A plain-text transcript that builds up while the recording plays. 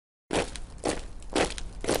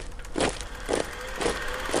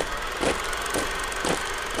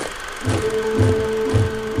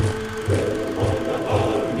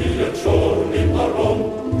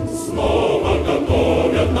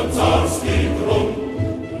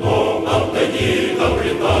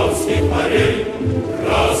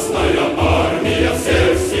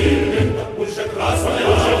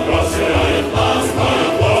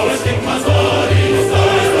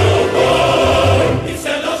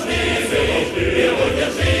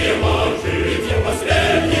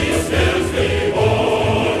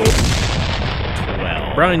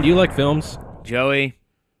Brian, do you like films? Joey,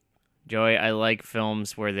 I like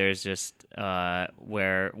films where there's just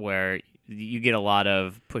where you get a lot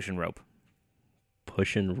of push and rope.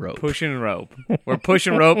 Push and rope. Push and rope. Where push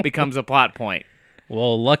and rope becomes a plot point.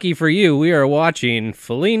 Well, lucky for you, we are watching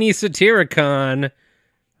Fellini Satyricon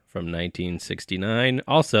from 1969.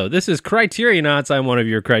 Also, this is Criterionauts. I'm one of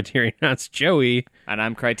your Criterionauts, Joey. And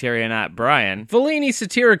I'm Criterionaut Brian. Fellini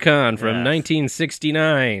Satyricon from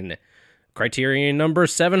 1969. Criterion number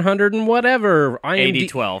 700 and whatever.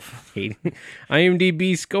 8012.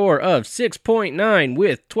 IMDb score of 6.9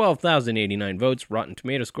 with 12,089 votes. Rotten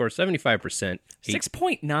Tomato score 75%.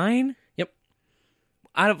 6.9? Yep.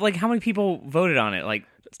 Out of, how many people voted on it?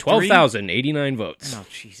 12,089 votes. Oh,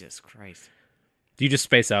 Jesus Christ. Do you just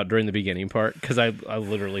space out during the beginning part? Because I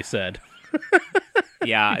literally said.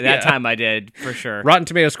 Yeah, that time I did, for sure. Rotten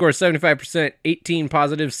Tomato score 75%, 18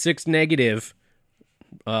 positive, 6 negative.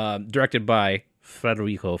 Directed by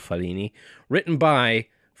Federico Fellini. Written by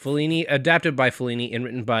Fellini, adapted by Fellini, and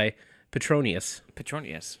written by Petronius.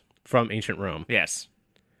 Petronius. From ancient Rome. Yes.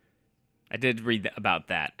 I did read about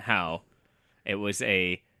that, how it was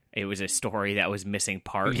a story that was missing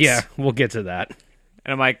parts. Yeah, we'll get to that.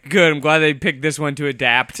 And I'm like, good, I'm glad they picked this one to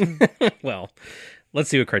adapt. Well, let's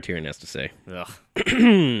see what Criterion has to say. Ugh.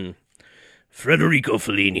 Federico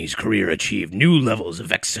Fellini's career achieved new levels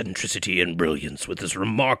of eccentricity and brilliance with this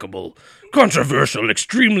remarkable, controversial,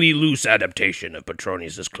 extremely loose adaptation of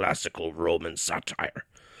Petronius' classical Roman satire.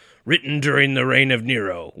 Written during the reign of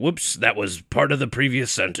Nero, whoops, that was part of the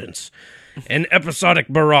previous sentence, an episodic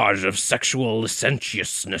barrage of sexual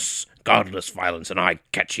licentiousness, godless violence, and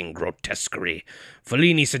eye-catching grotesquerie,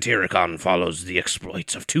 Fellini Satyricon follows the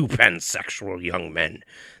exploits of two pansexual young men,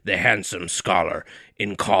 the handsome scholar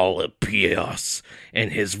Encolpius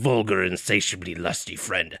and his vulgar, insatiably lusty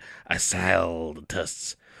friend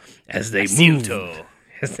Asaltus, as they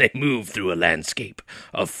move through a landscape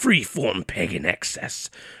of free-form pagan excess,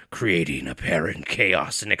 creating apparent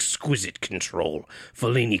chaos and exquisite control.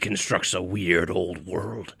 Fellini constructs a weird old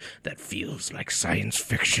world that feels like science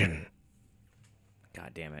fiction.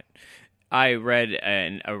 God damn it. I read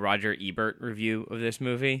a Roger Ebert review of this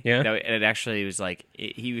movie. Yeah? It actually was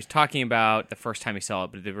he was talking about the first time he saw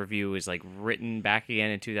it, but the review was written back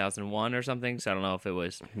again in 2001 or something, so I don't know if it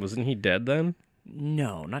was... Wasn't he dead then?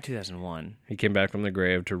 No, not 2001. He came back from the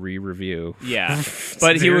grave to re-review. Yeah.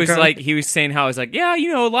 But he was saying how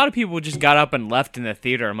a lot of people just got up and left in the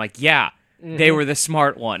theater. I'm like, yeah, they were the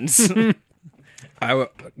smart ones.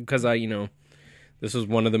 This was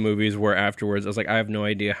one of the movies where afterwards I was like, I have no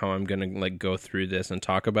idea how I'm going to go through this and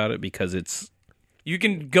talk about it because it's... You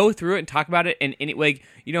can go through it and talk about it, and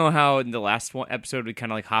you know how in the last one episode we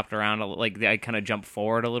kind of hopped around, I kind of jumped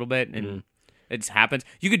forward a little bit, and it just happens.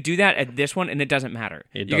 You could do that at this one, and it doesn't matter.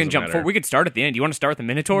 You can jump forward. We could start at the end. You want to start with the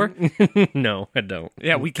Minotaur? No, I don't.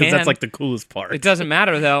 Yeah, we can. Because that's the coolest part. It doesn't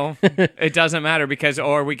matter, though. It doesn't matter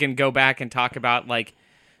or we can go back and talk about,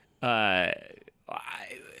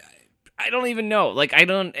 I don't even know.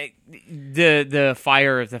 The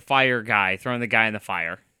fire guy, throwing the guy in the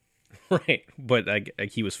fire. Right, but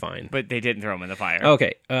he was fine. But they didn't throw him in the fire.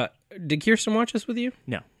 Okay, did Kirsten watch this with you?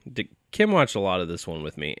 No. Kim watched a lot of this one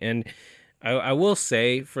with me, and I will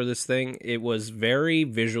say for this thing, it was very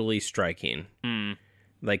visually striking.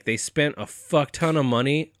 They spent a fuck ton of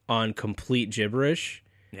money on complete gibberish.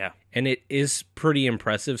 Yeah. And it is pretty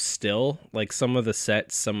impressive still, some of the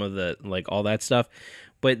sets, some of the, all that stuff.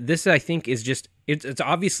 But this, I think, is just... It's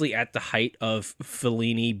obviously at the height of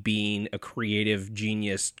Fellini being a creative,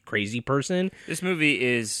 genius, crazy person. This movie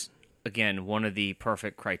is, again, one of the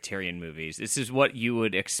perfect Criterion movies. This is what you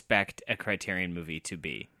would expect a Criterion movie to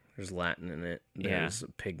be. There's Latin in it. There's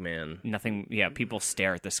Pigman. Nothing... Yeah, people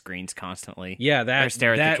stare at the screens constantly. Yeah, that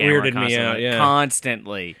weirded me out. Yeah.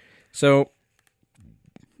 Constantly. So,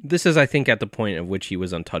 this is, I think, at the point at which he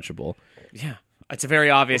was untouchable. Yeah. It's very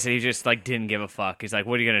obvious that he just, didn't give a fuck. He's like,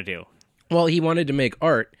 what are you going to do? Well, he wanted to make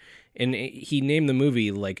art, and he named the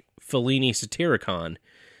movie, Fellini Satyricon.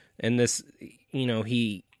 And this,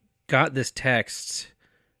 he got this text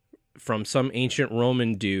from some ancient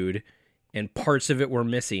Roman dude, and parts of it were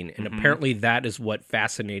missing. And apparently that is what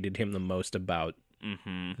fascinated him the most about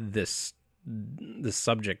this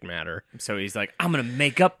subject matter. So he's like, I'm gonna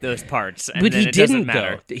make up those parts, and but then he didn't.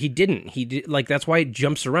 Matter. Though he didn't. He did that's why it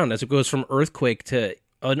jumps around as it goes from earthquake to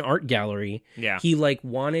an art gallery. Yeah, he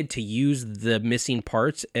wanted to use the missing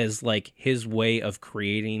parts as his way of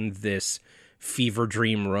creating this fever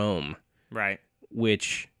dream Rome. Right.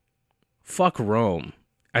 Which, fuck Rome,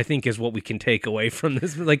 I think is what we can take away from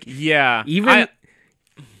this. Yeah, even.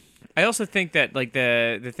 I also think that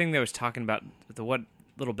the thing that was talking about what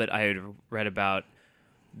little bit I had read about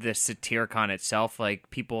the Satyricon itself, like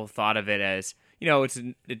people thought of it as, you know, it's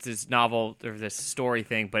this novel or this story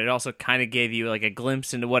thing, but it also kind of gave you like a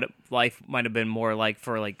glimpse into what life might have been more like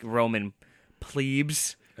for like Roman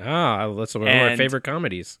plebes. Ah, that's one of my favorite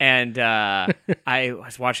comedies. And I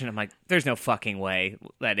was watching it, I'm like, there's no fucking way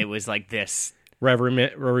that it was like this. Every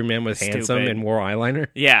man was handsome and wore eyeliner?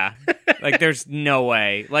 Yeah. Like, there's no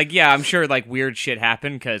way. Like, yeah, I'm sure, like, weird shit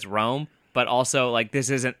happened because Rome, but also, like, this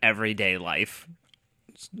isn't everyday life.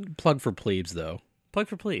 Plug for Plebes, though. Plug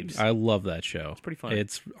for Plebes. I love that show. It's pretty fun.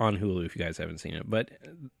 It's on Hulu if you guys haven't seen it. But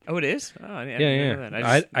oh, it is? Oh, I didn't know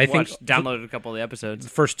that. I think downloaded a couple of the episodes.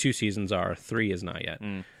 The first 2 seasons are. 3 is not yet.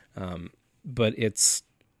 But it's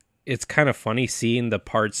kind of funny seeing the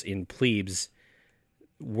parts in Plebes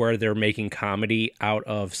where they're making comedy out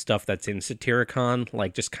of stuff that's in Satyricon,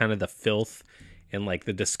 like just kind of the filth and like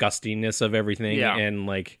the disgustingness of everything, and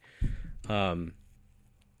like to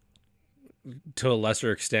a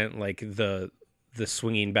lesser extent, like the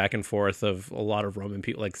swinging back and forth of a lot of Roman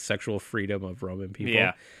people, like sexual freedom of Roman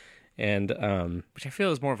people, and which I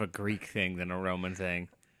feel is more of a Greek thing than a Roman thing.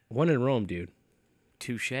 One in Rome, dude.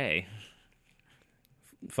 Touche.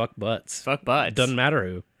 Fuck butts. Fuck butts. Doesn't matter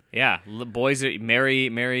who. Yeah, boys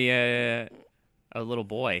marry a little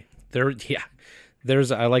boy. I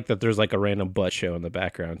like that there's like a random butt show in the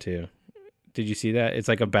background too. Did you see that? It's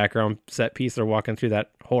like a background set piece. They're walking through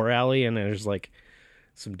that horror alley and there's like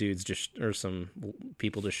some dudes or some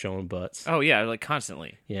people just showing butts. Oh yeah, like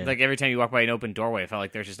constantly. Yeah. Like every time you walk by an open doorway, I felt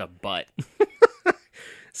like there's just a butt.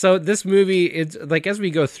 So this movie, it's like as we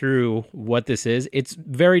go through what this is, it's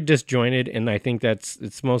very disjointed, and I think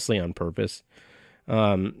it's mostly on purpose.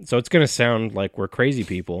 So it's going to sound like we're crazy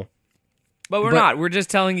people. But we're not. We're just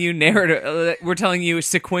telling you narrative. We're telling you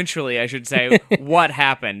sequentially, I should say, what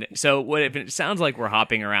happened. So if it sounds like we're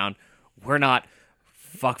hopping around, we're not.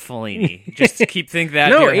 Fuck Fellini. Just keep thinking that.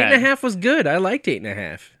 No, in your head. 8.5 was good. I liked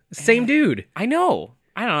 8.5. Same dude. I know.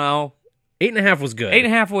 I don't know. 8.5 was good.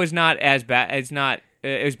 8.5 was not as bad. It's not.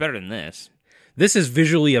 It was better than this. This is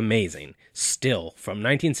visually amazing. Still, from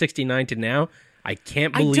 1969 to now, I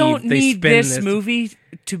can't believe I don't they need spend this movie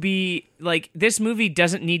to be like. This movie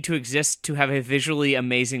doesn't need to exist to have a visually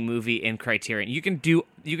amazing movie in Criterion. You can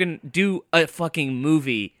do a fucking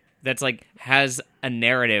movie that's like has a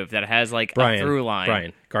narrative that has like a through line.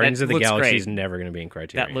 Brian, Guardians of the Galaxy is never going to be in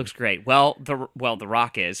Criterion. That looks great. Well, the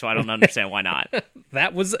Rock is, so I don't understand why not.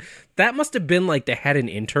 That must have been like they had an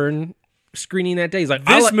intern screening that day. He's like,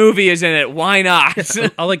 this movie is in it. Why not?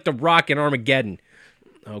 I like The Rock and Armageddon.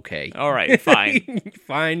 Okay. All right, fine.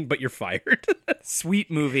 Fine, but you're fired.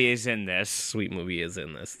 Sweet movie is in this. Sweet movie is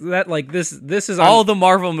in this. That like this is all the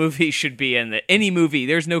Marvel movies should be in it. Any movie.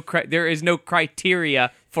 There is no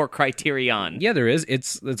criteria for Criterion. Yeah, there is.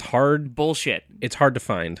 It's hard bullshit. It's hard to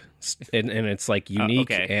find, and it's like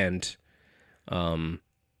unique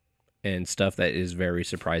and stuff that is very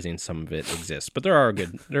surprising. Some of it exists, but there are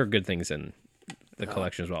good things in the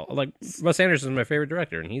collection as well. Like Wes Anderson is my favorite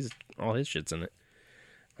director, and all his shit's in it.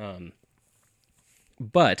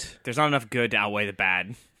 But there's not enough good to outweigh the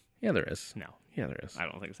bad. Yeah, there is. No. Yeah, there is. I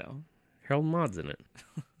don't think so. Harold Maude's in it.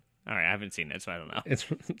 All right, I haven't seen it, so I don't know. It's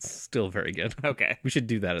still very good. Okay. We should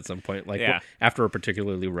do that at some point, like after a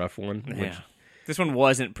particularly rough one. Which... This one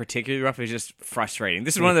wasn't particularly rough. It was just frustrating.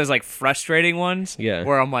 This is one of those like frustrating ones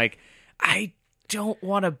where I'm like, I don't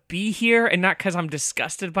want to be here, and not because I'm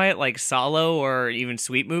disgusted by it, like Solo or even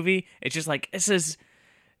Sweet Movie. It's just like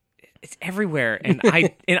it's everywhere, and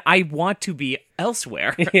I want to be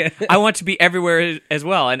elsewhere. I want to be everywhere as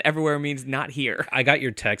well, and everywhere means not here. I got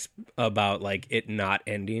your text about like it not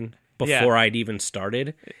ending before I'd even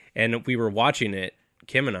started, and we were watching it,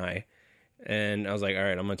 Kim and I, and I was like, all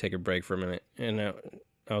right, I'm gonna take a break for a minute, and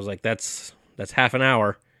I was like, that's half an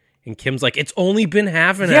hour. And Kim's like, it's only been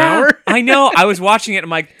half an hour? I know. I was watching it.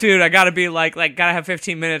 I'm like, dude, I got to be like, gotta have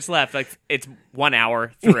 15 minutes left. Like, it's 1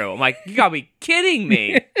 hour through. I'm like, you got to be kidding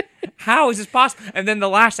me. How is this possible? And then the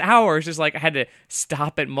last hour is just like, I had to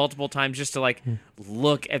stop it multiple times just to like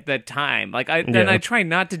look at the time. Like, I try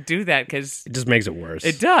not to do that because it just makes it worse.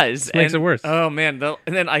 It does. It makes it worse. Oh, man.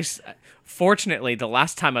 And then fortunately, the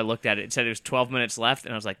last time I looked at it, it said it was 12 minutes left.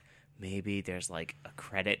 And I was like, maybe there's like a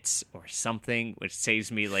credits or something, which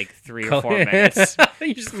saves me like 3 or 4 minutes.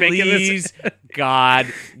 Please,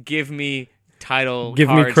 God, give me title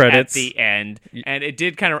cards credits at the end. And it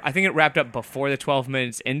did kind of, I think it wrapped up before the 12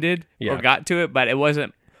 minutes ended or got to it, but it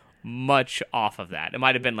wasn't much off of that. It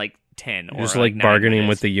might have been like 10 or just like bargaining minutes.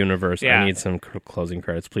 With the universe. I need some closing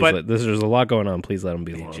credits. Please, there's a lot going on. Please let them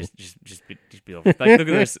be long. Just be over. Like, look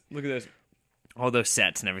at this. All those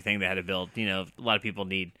sets and everything they had to build. You know, a lot of people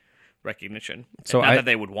need recognition. So not that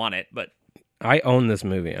they would want it, but I own this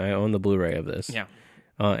movie. I own the Blu-ray of this. Yeah.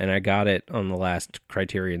 And I got it on the last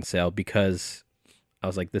Criterion sale because I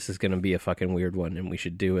was like, this is going to be a fucking weird one and we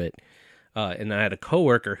should do it. And I had a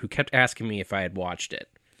coworker who kept asking me if I had watched it.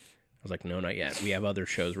 I was like, no, not yet. We have other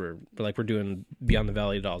shows we're doing Beyond the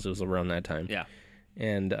Valley of Dolls. It was around that time. Yeah.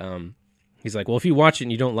 And he's like, well, if you watch it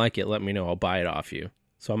and you don't like it, let me know. I'll buy it off you.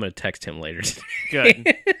 So I'm going to text him later today.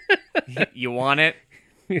 Good. You want it?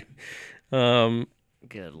 Good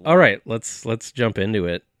Lord. All right, let's jump into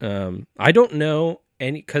it. I don't know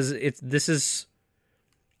any, because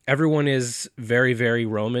everyone is very, very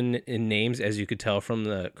Roman in names, as you could tell from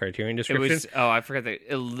the Criterion description. I forgot the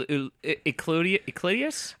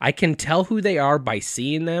Eclodius? I can tell who they are by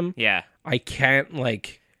seeing them. Yeah. I can't,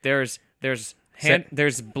 There's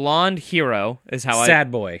Blonde Hero, is how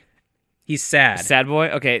Sad boy. He's sad. Sad boy?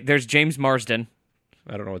 Okay, there's James Marsden.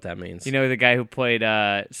 I don't know what that means. You know the guy who played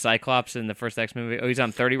Cyclops in the first X movie? Oh, he's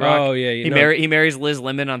on 30 Rock? Oh, yeah. He marries Liz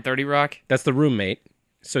Lemon on 30 Rock? That's the roommate.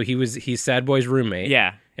 So he's Sad Boy's roommate.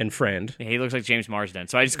 Yeah. And friend. Yeah, he looks like James Marsden.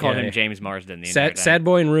 So I just called him James Marsden the entire time. Sad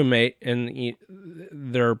Boy and roommate, and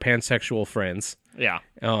they're pansexual friends. Yeah.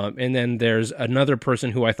 And then there's another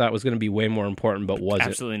person who I thought was going to be way more important, but wasn't.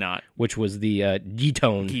 Absolutely not. Which was the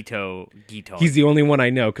Gitone. Gitone. He's the only one I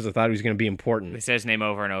know because I thought he was going to be important. They say his name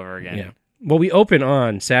over and over again. Yeah. Well, we open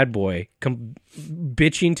on Sad Boy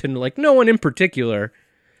bitching to no one in particular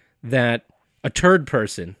that a turd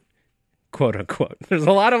person, quote unquote. There's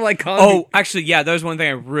a lot of actually, yeah, that was one thing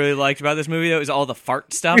I really liked about this movie. That was all the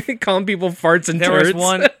fart stuff. calling people farts and turds. There was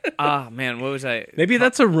one. Man, what was I? Maybe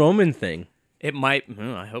that's a Roman thing. It might.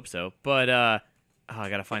 I hope so. But I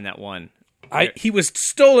gotta find that one. He was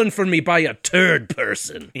stolen from me by a turd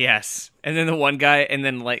person. Yes, and then the one guy, and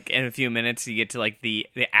then in a few minutes you get to the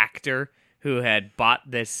actor who had bought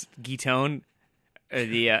this Gitone,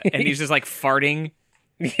 and he's just farting.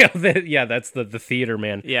 Yeah, that's the theater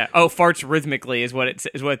man. Yeah. Oh, farts rhythmically is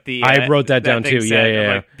what the I wrote that down too. Said.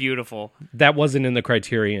 Yeah. Beautiful. That wasn't in the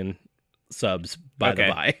Criterion subs, by the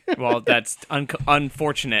by. Well, that's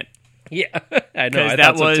unfortunate. Yeah, I know. Because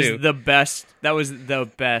that was the best. That was the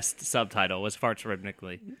best subtitle. Was farts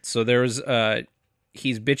rhythmically. So there's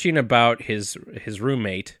he's bitching about his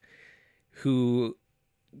roommate who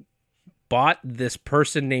bought this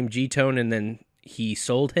person named Gitone and then he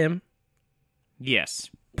sold him. Yes.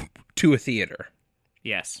 To a theater.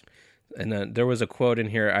 Yes. And there was a quote in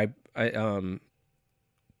here. I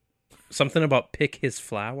something about pick his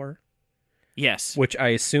flower. Yes. Which I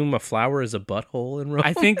assume a flower is a butthole in Rome.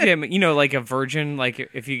 I think like a virgin,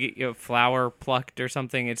 if you get a flower plucked or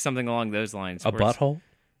something, it's something along those lines. A butthole?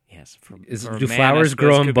 Yes. Do flowers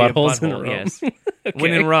grow in buttholes in Rome? Yes. Okay.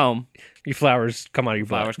 When in Rome. Your flowers come out of your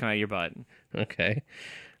butt. Flowers come out of your butt. Okay.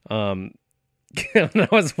 When I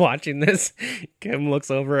was watching this, Kim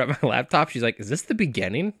looks over at my laptop. She's like, is this the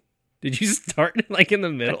beginning? Did you start in the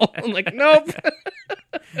middle? I'm like, nope.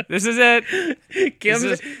 This is it. This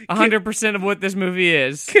is 100% of what this movie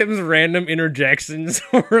is. Kim's random interjections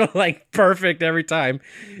were perfect every time.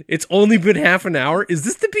 It's only been half an hour. Is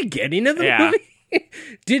this the beginning of the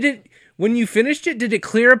movie? When you finished it, did it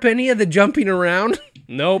clear up any of the jumping around?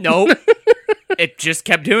 Nope. It just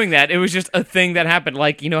kept doing that. It was just a thing that happened.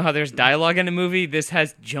 How there's dialogue in a movie? This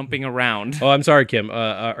has jumping around. Oh, I'm sorry, Kim.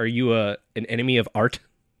 Are you an enemy of art?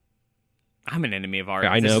 I'm an enemy of art.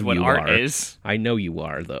 I know this is what you art are. is. I know you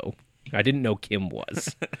are, though. I didn't know Kim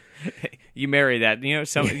was. You marry that.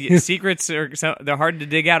 Some secrets they're hard to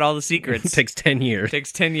dig out. All the secrets. It takes 10 years. It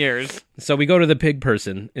takes 10 years. So we go to the pig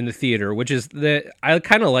person in the theater, which is I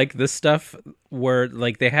kind of like this stuff where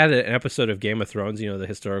they had an episode of Game of Thrones, the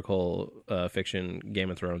historical fiction Game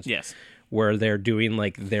of Thrones. Yes. Where they're doing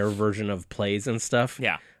their version of plays and stuff.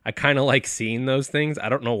 Yeah. I kind of like seeing those things. I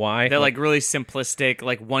don't know why. They're really simplistic.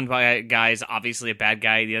 One guy's obviously a bad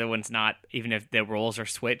guy. The other one's not, even if the roles are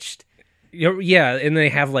switched. Yeah, and they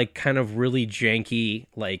have kind of really janky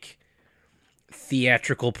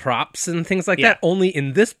theatrical props and things like that. Only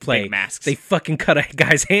in this play, big masks. They fucking cut a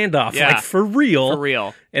guy's hand off, for real. For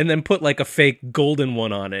real. And then put a fake golden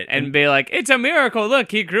one on it. And be like, it's a miracle. Look,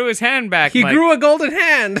 he grew his hand back. He grew a golden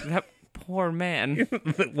hand. That poor man.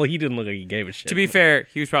 Well, he didn't look like he gave a shit. To be fair,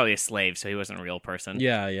 he was probably a slave, so he wasn't a real person.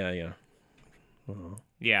 Yeah. Oh.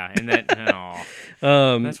 Yeah, and that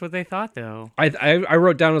that's what they thought, though. I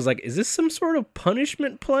wrote down, I was like, is this some sort of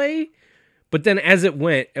punishment play? But then as it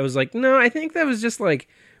went, I was like, no, I think that was just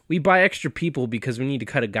we buy extra people because we need to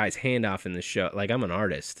cut a guy's hand off in this show. I'm an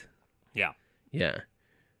artist. Yeah. Yeah.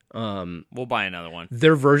 We'll buy another one.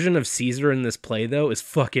 Their version of Caesar in this play, though, is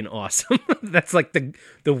fucking awesome. That's the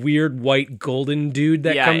weird white golden dude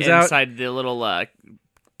that comes out. Inside the little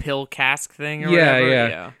pill cask thing or Yeah, whatever.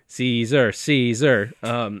 yeah. Caesar.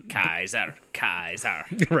 Kaiser.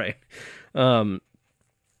 Right.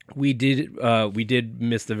 We did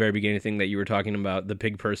miss the very beginning thing that you were talking about, the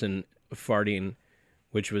pig person farting,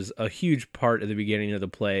 which was a huge part of the beginning of the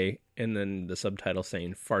play, and then the subtitle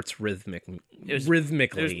saying farts rhythmically. It was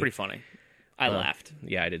pretty funny. I laughed.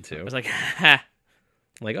 Yeah, I did too. I was like, ha.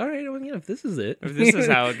 Like, all right, well, yeah, if this is it. If this is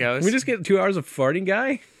how it goes. We just get 2 hours of farting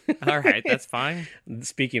guy? All right, that's fine.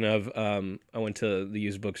 Speaking of, I went to the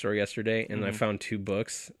used bookstore yesterday, and I found 2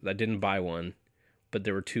 books. I didn't buy one, but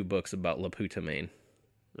there were 2 books about La Puta Main,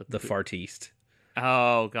 the fartiste.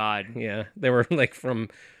 Oh, God. Yeah, they were like from,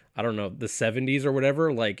 I don't know, the 70s or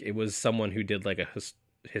whatever. Like, it was someone who did like a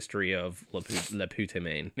history of La Puta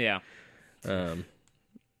Main. Yeah.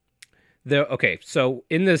 Okay, so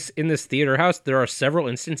in this theater house, there are several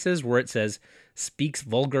instances where it says speaks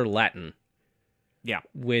vulgar Latin. Yeah.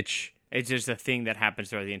 Which it's just a thing that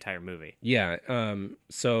happens throughout the entire movie. Yeah.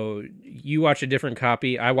 So you watch a different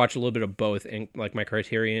copy. I watch a little bit of both, in like my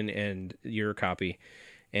Criterion and your copy,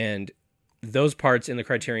 and those parts in the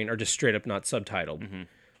Criterion are just straight up not subtitled. Mm-hmm.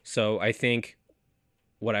 So I think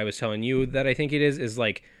what I was telling you that I think it is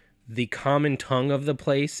like the common tongue of the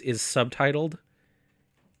place is subtitled.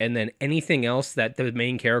 And then anything else that the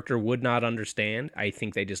main character would not understand, I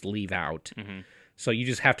think they just leave out. Mm-hmm. So you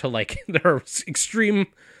just have to, like, there are extreme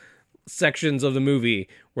sections of the movie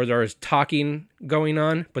where there's talking going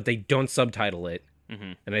on, but they don't subtitle it.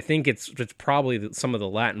 Mm-hmm. And I think it's probably some of the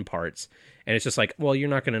Latin parts. And it's just like, well, you're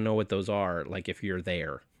not going to know what those are, like, if you're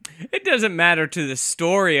there. It doesn't matter to the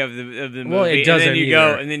story of the movie. Well, it doesn't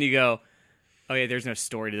and then you go, oh, yeah, there's no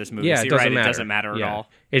story to this movie. Yeah, so it doesn't matter. It doesn't matter at all.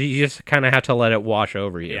 You just kind of have to let it wash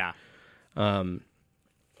over you. Yeah.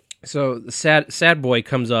 So the sad boy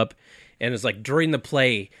comes up, and it's like during the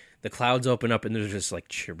play, the clouds open up, and there's just like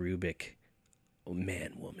cherubic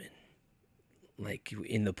man, woman, like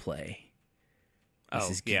in the play. This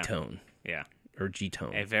is Gitone. Yeah. Or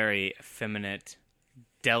Gitone. A very effeminate,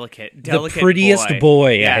 delicate the prettiest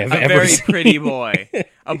boy I have ever seen. A very pretty boy.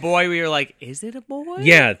 A boy where you're like, is it a boy?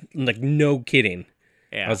 Yeah, like no kidding.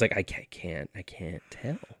 Yeah. I was like, I can't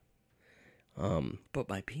tell. But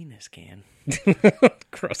my penis can.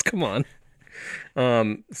 Gross, come on.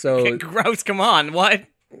 So gross, come on. What?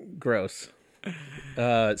 Gross.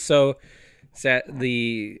 So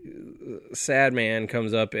the sad man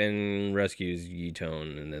comes up and rescues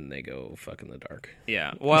Gitone, and then they go fuck in the dark.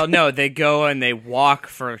 Yeah. Well, no, they go and they walk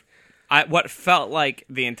for what felt like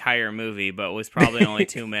the entire movie, but was probably only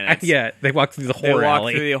 2 minutes. Yeah, they walk through the horror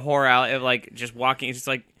alley. They walk through the horror alley, like just walking. It's just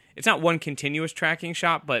like it's not one continuous tracking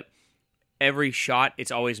shot, but every shot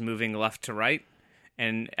it's always moving left to right,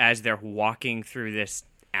 and as they're walking through this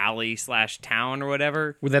alley / town or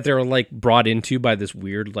whatever, that they were like brought into by this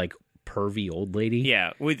weird like pervy old lady.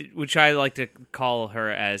 Yeah, which I like to call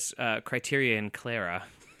her as Criterion Clara,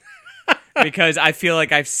 because I feel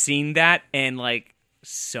like I've seen that in like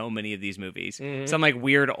so many of these movies. Mm-hmm. Some like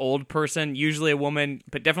weird old person, usually a woman,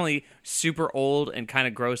 but definitely super old and kind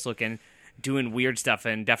of gross looking, doing weird stuff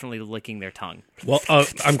and definitely licking their tongue. Well,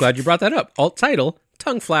 I'm glad you brought that up. Alt title: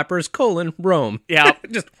 Tongue Flappers: Rome. Yeah,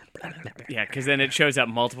 just yeah, because then it shows up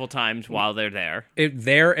multiple times while they're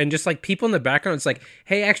there. And just like people in the background, it's like,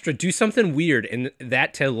 hey, extra, do something weird, and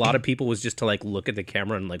that to a lot of people was just to like look at the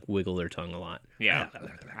camera and like wiggle their tongue a lot. Yeah.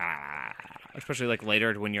 Especially like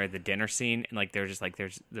later when you're at the dinner scene and like there's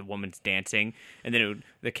the woman's dancing, and then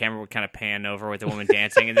the camera would kind of pan over with the woman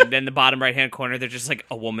dancing, and then the bottom right hand corner there's just like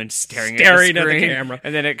a woman staring at the camera,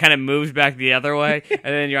 and then it kind of moves back the other way, and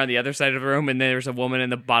then you're on the other side of the room, and there's a woman in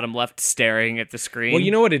the bottom left staring at the screen. Well,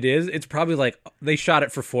 you know what it is? It's probably like they shot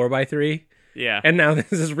it for 4:3. Yeah. And now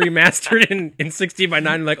this is remastered in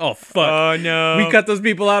 16:9. Like, oh fuck! Oh no! We cut those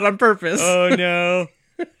people out on purpose. Oh no!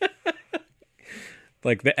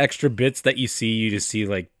 Like the extra bits that you just see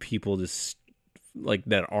like people just like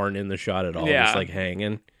that aren't in the shot at all, just like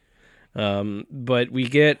hanging. But we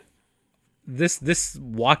get this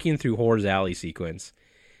walking through Horror's Alley sequence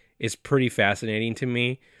is pretty fascinating to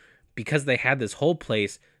me because they had this whole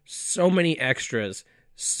place, so many extras,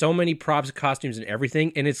 so many props, costumes, and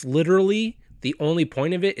everything, and it's literally the only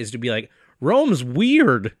point of it is to be like, Rome's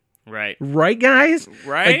weird, right, guys,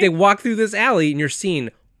 right. Like they walk through this alley and you're seeing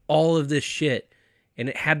all of this shit. And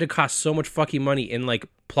it had to cost so much fucking money. And, like,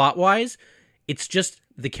 plot-wise, it's just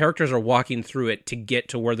the characters are walking through it to get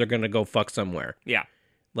to where they're going to go fuck somewhere. Yeah.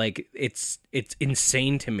 Like, it's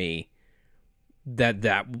insane to me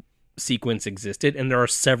that sequence existed. And there are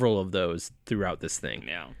several of those throughout this thing.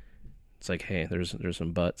 Yeah. It's like, hey, there's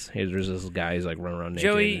some butts. Hey, there's this guy's, like, running around naked.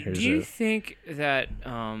 Joey, do you think that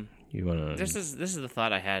You want to? This is the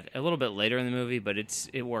thought I had a little bit later in the movie, but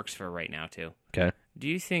it works for right now too. Okay. Do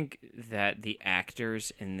you think that the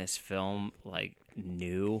actors in this film like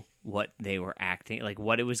knew what they were acting, like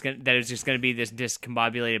what it was that it was just going to be this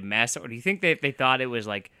discombobulated mess, or do you think they thought it was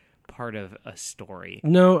like part of a story?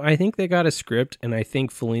 No, I think they got a script, and I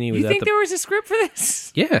think Fellini was. You think there was a script for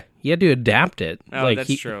this? Yeah, he had to adapt it. Oh,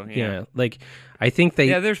 that's true. Yeah, like I think they.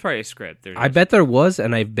 Yeah, there's probably a script. I bet there was,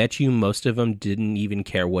 and I bet you most of them didn't even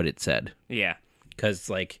care what it said. Yeah, because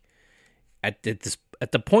like at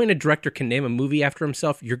the point a director can name a movie after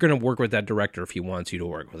himself, you're going to work with that director if he wants you to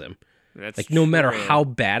work with him. That's like no true. matter how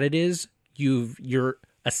bad it is, you're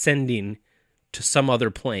ascending to some other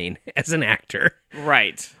plane as an actor,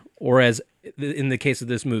 right? Or as in the case of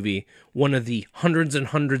this movie, one of the hundreds and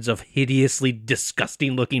hundreds of hideously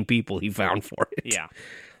disgusting looking people he found for it. Yeah.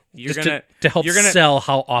 To help sell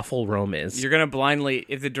how awful Rome is. You're going to blindly,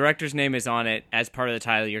 if the director's name is on it as part of the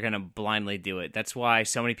title, you're going to blindly do it. That's why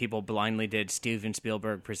so many people blindly did Steven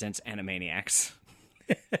Spielberg Presents Animaniacs.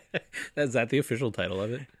 Is that the official title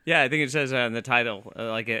of it? Yeah, I think it says in the title,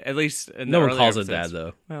 at least in the no one earlier calls episodes. it that,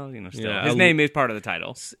 though. Well, still. Yeah, His name is part of the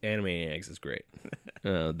title. Animaniacs is great.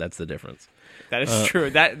 That's the difference. That is true.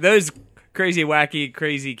 Those crazy, wacky,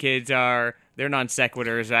 crazy kids their non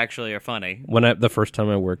sequiturs actually are funny. The first time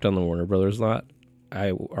I worked on the Warner Brothers lot,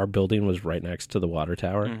 our building was right next to the water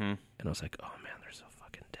tower, and I was like, oh man, they're so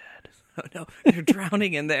fucking dead. Oh no, they're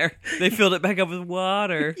drowning in there. They filled it back up with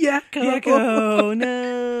water. Yakko,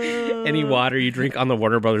 no. Any water you drink on the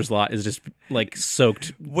Warner Brothers lot is just like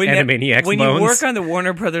soaked Animaniacs when bones. You work on the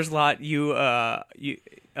Warner Brothers lot, you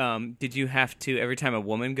did you have to, every time a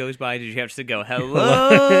woman goes by, did you have to go,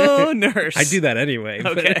 hello, nurse? I do that anyway.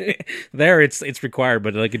 Okay. There it's required,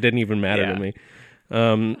 but like it didn't even matter to me.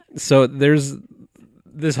 So there's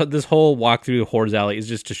this whole walk through the Whore's Alley is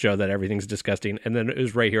just to show that everything's disgusting. And then it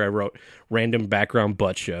was right here I wrote random background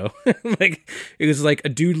butt show. Like it was like a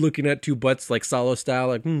dude looking at two butts like Solo style,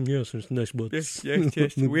 like yes, there's nice butts.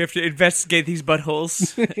 Yes. We have to investigate these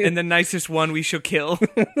buttholes, and the nicest one we shall kill.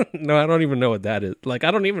 No, I don't even know what that is. Like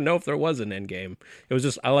I don't even know if there was an end game. It was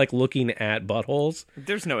just I like looking at buttholes.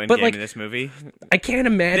 There's no end game in this movie. I can't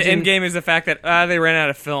imagine. The end game is the fact that they ran out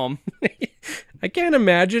of film. I can't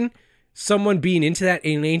imagine someone being into that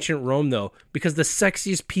in ancient Rome, though, because the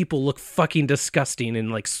sexiest people look fucking disgusting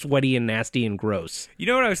and like sweaty and nasty and gross. You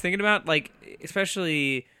know what I was thinking about? Like,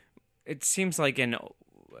 especially, it seems like in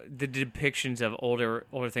the depictions of older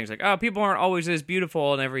things, like, oh, people aren't always as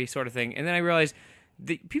beautiful and every sort of thing. And then I realized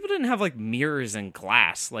people didn't have like mirrors and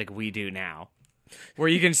glass like we do now, where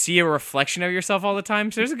you can see a reflection of yourself all the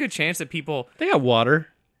time. So there's a good chance that people... They got water.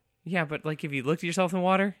 Yeah, but like if you looked at yourself in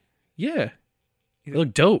water... Yeah. You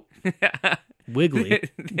look dope. Wiggly.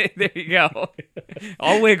 There you go.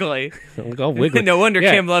 All wiggly. All wiggly. No wonder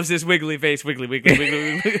Kim loves this wiggly face. Wiggly.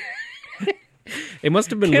 It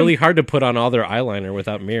must have been really hard to put on all their eyeliner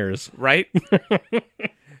without mirrors. Right?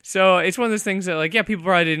 So it's one of those things that, like, yeah, people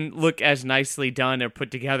probably didn't look as nicely done or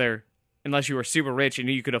put together unless you were super rich and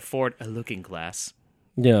you could afford a looking glass.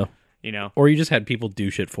 Yeah. You know? Or you just had people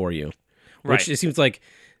do shit for you. Right. Which it seems like...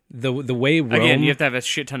 The way Rome... Again, you have to have a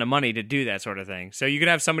shit ton of money to do that sort of thing. So you could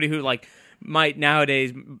have somebody who like might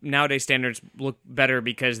nowadays standards look better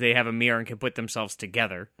because they have a mirror and can put themselves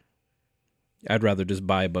together. I'd rather just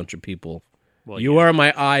buy a bunch of people. Well, you are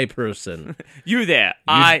my eye person. You there.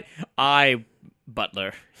 I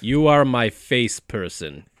butler. You are my face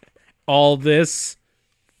person. All this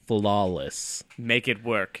flawless. Make it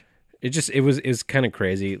work. It was kind of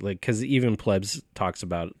crazy, like, because even Plebs talks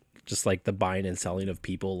about just like the buying and selling of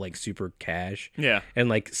people, like super cash. Yeah. And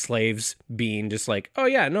like slaves being just like, oh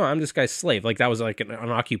yeah, no, I'm this guy's slave. Like that was like an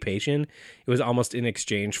occupation. It was almost in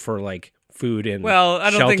exchange for like food and I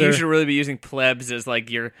don't think you shelter. should really be using plebs as like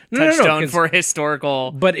your touchstone for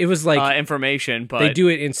historical but it was like information. But they do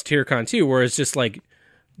it in Satyricon too, where it's just like,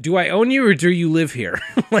 do I own you or do you live here?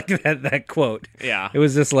 Like that quote. Yeah. It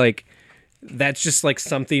was just like, that's just like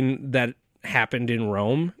something that happened in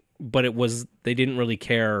Rome, but they didn't really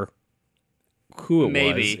care who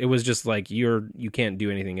it was. It was just like, you can't do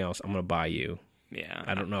anything else. I'm going to buy you. Yeah.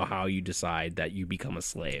 I don't know how you decide that you become a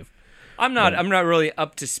slave. I'm not really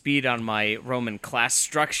up to speed on my Roman class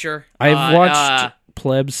structure. I've watched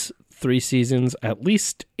Plebs 3 seasons at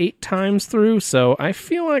least 8 times through, so I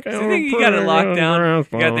feel like I think you got it locked down.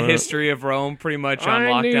 You got the history of Rome pretty much on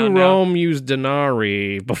lockdown now. I knew Rome used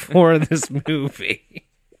denarii before this movie,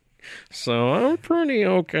 so I'm pretty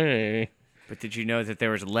okay. But did you know that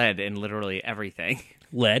there was lead in literally everything?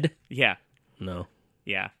 Lead? Yeah. No.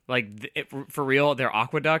 Yeah, like for real, their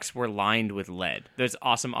aqueducts were lined with lead. Those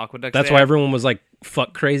awesome aqueducts. That's why everyone was like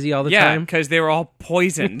fuck crazy all the time. Yeah, because they were all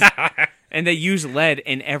poisoned. And they use lead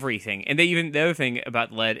in everything. And the other thing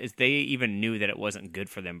about lead is they even knew that it wasn't good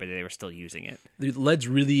for them, but they were still using it. The lead's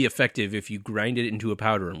really effective if you grind it into a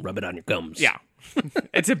powder and rub it on your gums. Yeah.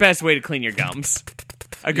 It's the best way to clean your gums.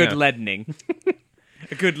 A good leadening.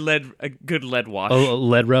 A good lead wash. Oh, a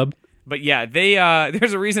lead rub? But yeah, they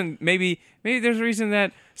there's a reason maybe there's a reason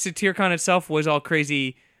that Satyricon itself was all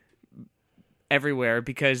crazy everywhere,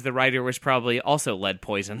 because the writer was probably also lead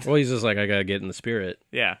poisoned. Well, he's just like, I gotta get in the spirit.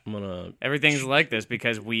 Yeah. Everything's like this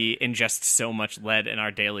because we ingest so much lead in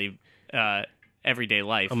our daily, everyday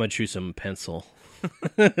life. I'm gonna chew some pencil.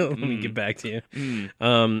 Let me get back to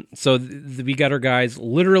you. So we got our guys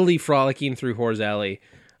literally frolicking through Whore's Alley.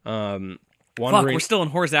 Fuck, we're still in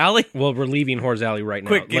Whore's Alley? Well, we're leaving Whore's Alley right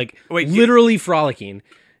now. Quick, literally frolicking.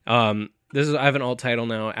 I have an alt title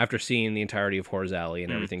now after seeing the entirety of Whore's Alley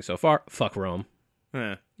and everything so far. Fuck Rome.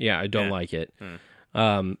 Yeah, I don't like it.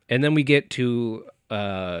 And then we get to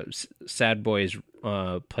Sad Boy's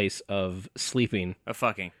place of sleeping.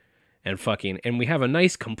 Fucking. And we have a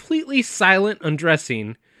nice, completely silent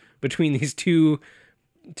undressing between these two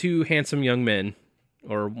handsome young men.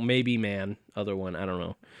 Or maybe man, other one, I don't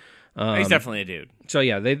know. He's definitely a dude. So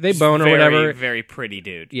yeah, they bone or whatever. Very pretty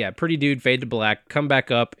dude. Yeah, pretty dude, fade to black, come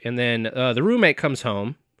back up, and then the roommate comes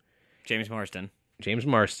home. James Marston,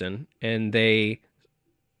 and they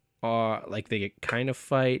get kind of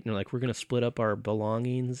fight, and they're like, we're gonna split up our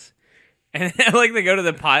belongings. And like they go to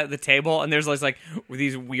the table, and there's like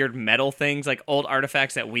these weird metal things, like old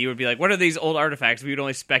artifacts that we would be like, what are these old artifacts? We would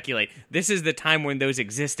only speculate. This is the time when those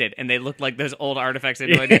existed, and they look like those old artifacts.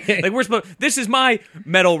 Like this is my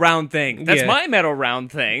metal round thing. That's my metal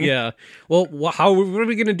round thing. Yeah. Well, what are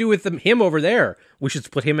we gonna do with him over there? We should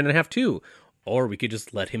split him in half too, or we could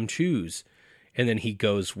just let him choose. And then he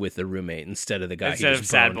goes with the roommate instead of the guy. Instead of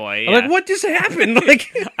Sad Boy. Yeah. I'm like, what just happened?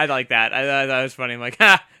 Like, I like that. I thought that was funny. I'm like,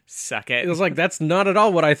 ha, suck it. It was like, that's not at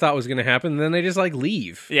all what I thought was going to happen. And then they just like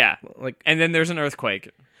leave. Yeah. And then there's an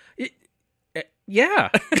earthquake. Yeah.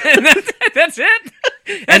 That's it.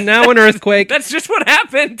 And now an earthquake. That's just what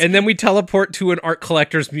happened. And then we teleport to an art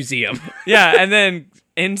collector's museum. Yeah. And then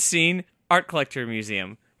end scene, art collector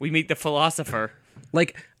museum. We meet the philosopher.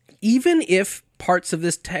 Like, even if parts of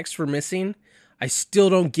this text were missing, I still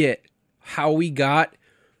don't get how we got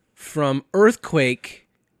from earthquake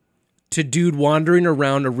to dude wandering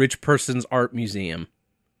around a rich person's art museum.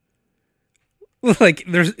 Like,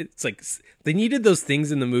 it's like they needed those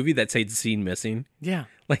things in the movie that say scene missing. Yeah.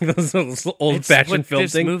 Like those old-fashioned film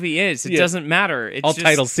things. This movie is. It doesn't matter. It's all just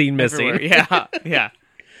title scene missing. Everywhere. Yeah.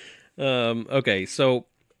 Okay, so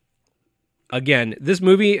again, this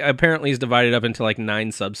movie apparently is divided up into like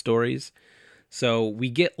 9 sub-stories. So we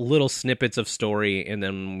get little snippets of story, and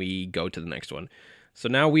then we go to the next one. So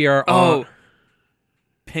now we are on...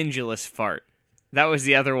 Pendulous fart. That was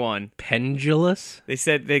the other one. Pendulous? They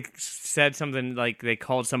said something like they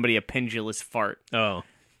called somebody a pendulous fart. Oh.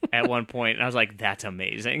 At one point, and I was like, that's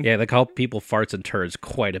amazing. Yeah, they call people farts and turds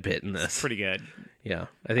quite a bit in this. It's pretty good. Yeah,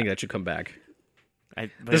 I think that should come back.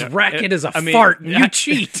 This racket is a fart. Fart. You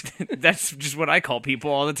cheat. That's just what I call people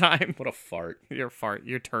all the time. What a fart. You're a fart.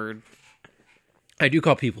 You're a turd. I do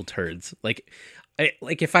call people turds. Like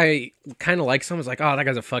if I kind of like someone, it's like, oh, that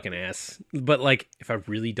guy's a fucking ass. But like, if I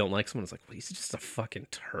really don't like someone, it's like, well, he's just a fucking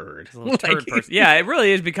turd. Turd person. Yeah, it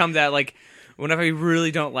really has become that. Like, whenever you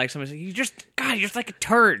really don't like someone, it's like, you're just like a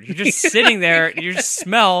turd. You're just sitting there. You just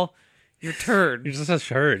smell your turd. You're just a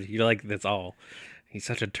turd. You're like, that's all. He's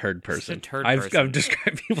such a turd person. Such a turd person. I've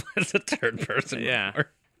described people as a turd person. Yeah.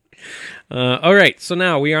 Before. All right. So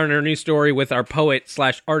now we are in our new story with our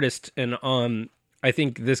poet/artist, and I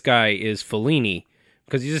think this guy is Fellini,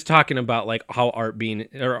 because he's just talking about like how art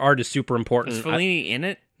is super important. Is Fellini in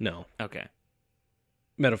it? No. Okay.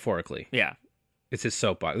 Metaphorically. Yeah. It's his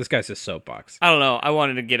soapbox. This guy's his soapbox. I don't know. I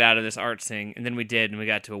wanted to get out of this art thing, and then we did, and we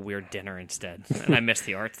got to a weird dinner instead. And I missed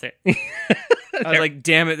the art thing. I was like,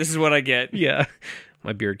 damn it, this is what I get. Yeah.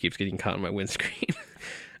 My beard keeps getting caught on my windscreen.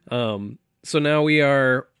 So now we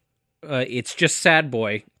are... it's just Sad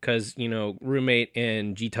Boy, because, roommate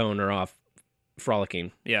and G-Tone are off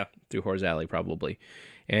frolicking. Yeah. Through Whore's Alley, probably.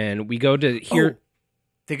 And we go to here... Oh,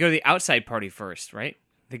 they go to the outside party first, right?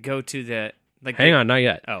 They go to the... Hang on, not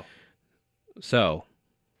yet. Oh. So,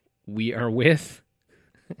 we are with...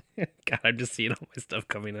 God, I'm just seeing all my stuff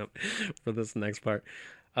coming up for this next part.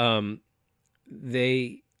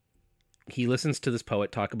 He listens to this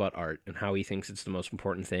poet talk about art and how he thinks it's the most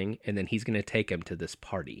important thing, and then he's going to take him to this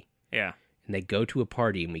party. Yeah. And they go to a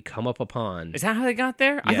party, and we come up upon... Is that how they got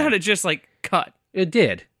there? Yeah. I thought it just, cut. It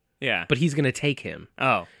did, Yeah. but he's gonna take him.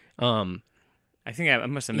 Oh. Um, I think I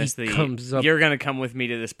must have missed You're gonna come with me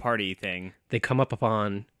to this party thing. They come up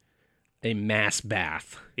upon a mass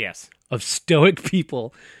bath Yes. of stoic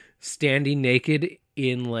people standing naked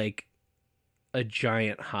in like a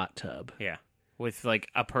giant hot tub. Yeah. With like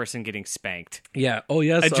a person getting spanked. Yeah. Oh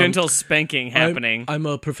yes. A gentle spanking happening. I'm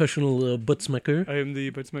a professional butt smacker. I am the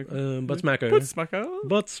butt smacker. Butt smacker. Butt smacker.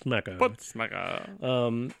 Butt smacker. Butt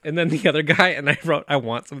smacker. And then the other guy, and I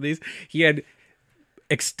want some of these. He had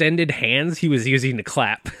extended hands he was using to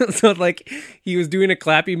clap. So like he was doing a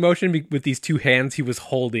clapping motion with these two hands he was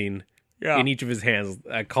holding in each of his hands.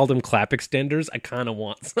 I called them clap extenders. I kind of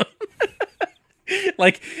want some.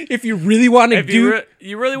 Like if you really want to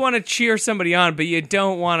you really want to cheer somebody on, but you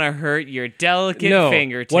don't want to hurt your delicate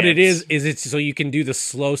fingertips. What it is it's so you can do the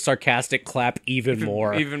slow sarcastic clap even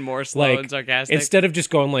more slow and sarcastic. Instead of just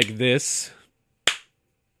going like this,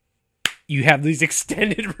 you have these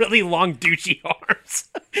extended, really long douchey arms,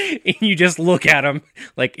 and you just look at them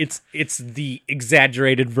like it's the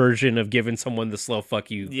exaggerated version of giving someone the slow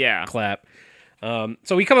fuck you clap.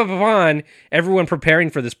 So we come up upon everyone preparing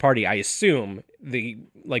for this party. I assume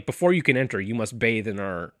before you can enter, you must bathe in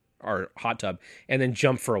our hot tub and then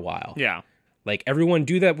jump for a while. Yeah, like everyone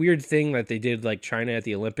do that weird thing that they did like China at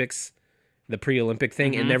the Olympics, the pre-Olympic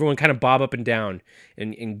thing, and everyone kind of bob up and down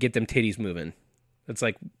and get them titties moving. It's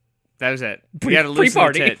like. That was it. You got to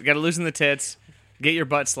loosen the tits, get your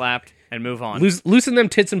butt slapped, and move on. Loosen them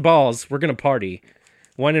tits and balls. We're gonna party.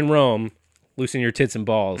 When in Rome, loosen your tits and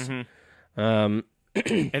balls. And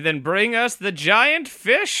then bring us the giant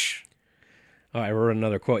fish. Oh, I wrote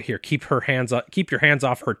another quote here. Keep your hands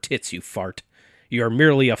off her tits, you fart. You are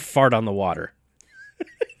merely a fart on the water.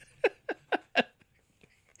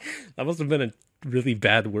 That must have been a really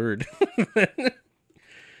bad word.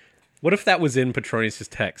 What if that was in Petronius'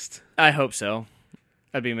 text? I hope so.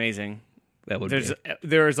 That'd be amazing. That would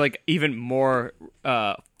There's like even more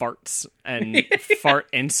farts and fart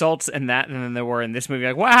insults in that than there were in this movie.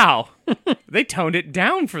 Like, wow, they toned it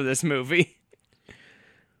down for this movie.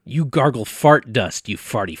 You gargle fart dust, you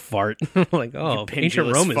farty fart. Like, oh,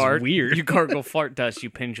 ancient Rome is weird. You gargle fart dust, you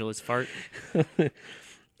pendulous fart.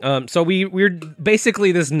 So we're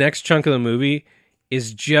basically this next chunk of the movie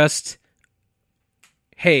is just,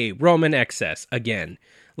 hey, Roman excess again.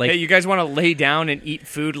 Like, hey, you guys want to lay down and eat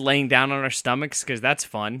food laying down on our stomachs? Because that's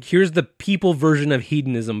fun. Here's the people version of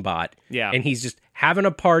hedonism bot. Yeah. And he's just having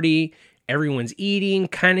a party. Everyone's eating,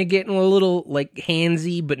 kind of getting a little, like,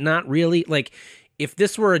 handsy, but not really. Like, if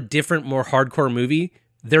this were a different, more hardcore movie,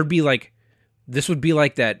 there'd be, like, this would be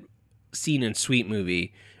like that scene in Sweet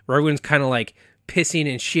Movie where everyone's kind of, like, pissing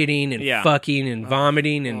and shitting and fucking and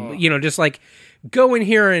vomiting and, you know, just, like, go in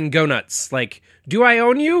here and go nuts. Like, do I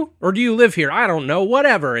own you or do you live here? I don't know,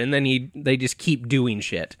 whatever. And then they just keep doing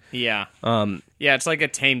shit. Yeah. Yeah, it's like a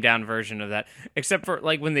tamed down version of that. Except for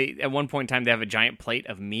like when they, at one point in time, they have a giant plate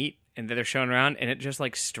of meat and they're showing around and it just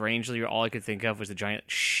like strangely, all I could think of was a giant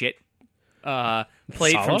shit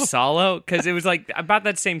plate from Solo. Because it was like about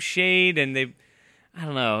that same shade and I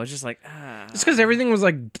don't know. It's just like it's because everything was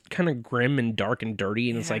like kind of grim and dark and dirty,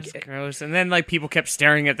 and it's like it's gross. And then like people kept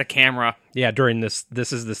staring at the camera. Yeah, during this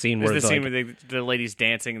is the scene where the lady's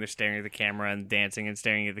dancing and they're staring at the camera and dancing and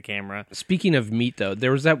staring at the camera. Speaking of meat, though,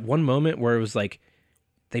 there was that one moment where it was like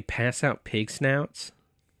they pass out pig snouts.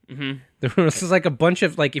 Mm-hmm. There was like a bunch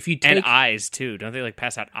of like if you take and eyes too, don't they like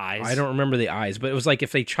pass out eyes? I don't remember the eyes, but it was like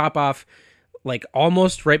if they chop off. Like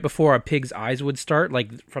almost right before a pig's eyes would start,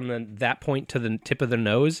 like from that point to the tip of the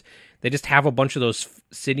nose, they just have a bunch of those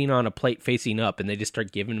sitting on a plate facing up, and they just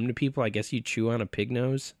start giving them to people. I guess you chew on a pig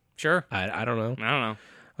nose. Sure. I don't know. I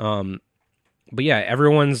don't know. But yeah,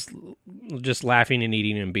 everyone's just laughing and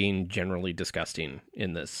eating and being generally disgusting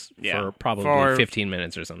in this for probably 15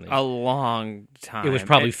 minutes or something. A long time. It was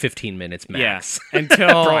probably 15 minutes max. Yeah,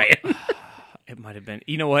 until it might have been.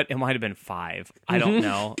 You know what? It might have been 5. I don't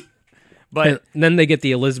know. But and then they get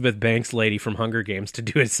the Elizabeth Banks lady from Hunger Games to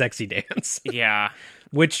do a sexy dance. Yeah.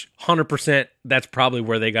 Which, 100%, that's probably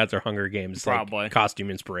where they got their Hunger Games like, costume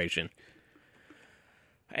inspiration.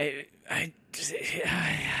 I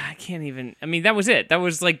can't even... I mean, that was it. That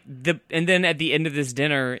was like the... And then at the end of this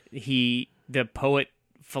dinner, the poet,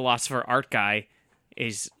 philosopher, art guy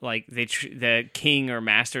is like, the king or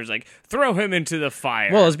master is like, throw him into the fire.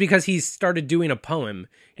 Well, it's because he started doing a poem.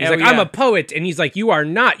 He's I'm a poet. And he's like, you are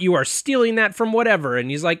not. You are stealing that from whatever. And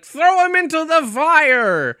he's like, throw him into the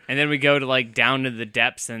fire. And then we go to like down to the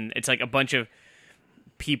depths and it's like a bunch of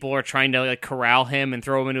people are trying to like corral him and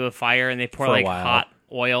throw him into a fire. And they pour like hot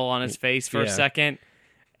oil on his face for a second.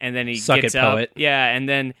 And then he gets up. Poet. Yeah. And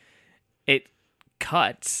then it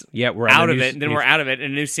cuts. Yeah, we're out of it, and then we're out of it in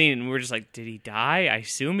a new scene, and we're just like, did he die? I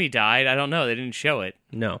assume he died. I don't know. They didn't show it.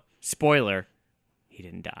 No. Spoiler. He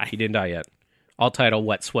didn't die. He didn't die yet. All title,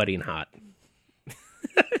 Wet, Sweaty, and Hot.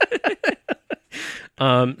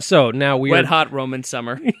 So now we Wet, hot Roman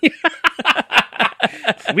summer.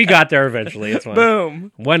 We got there eventually. It's fine.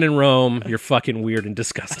 Boom. When in Rome, you're fucking weird and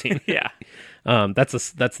disgusting. Yeah. That's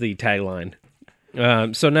the tagline.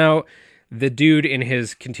 So now the dude in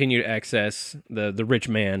his continued excess, the rich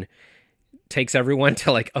man, takes everyone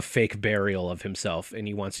to like a fake burial of himself, and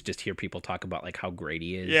he wants to just hear people talk about like how great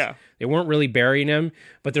he is. Yeah. They weren't really burying him,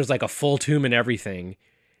 but there's like a full tomb and everything,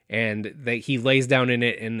 and he lays down in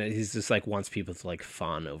it, and he's just like wants people to like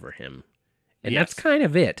fawn over him, and that's kind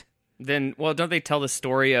of it. Then, well, don't they tell the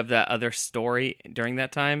story of that other story during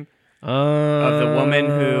that time? Of the woman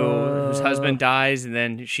whose husband dies, and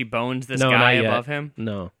then she bones this guy above him?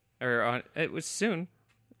 No. Or it was soon.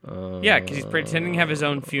 Yeah, because he's pretending to have his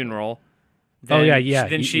own funeral. Then, yeah.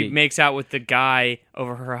 Then she makes out with the guy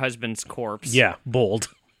over her husband's corpse. Yeah, bold.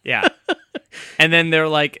 Yeah. And then they're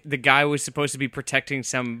like, the guy was supposed to be protecting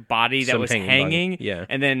some body that was hanging. Yeah.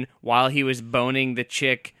 And then while he was boning the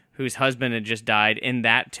chick whose husband had just died in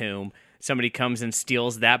that tomb, somebody comes and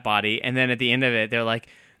steals that body. And then at the end of it, they're like,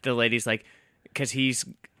 the lady's like, because he's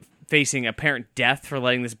facing apparent death for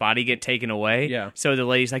letting this body get taken away. Yeah. So the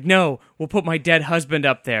lady's like, no, we'll put my dead husband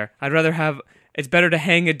up there. I'd rather have... It's better to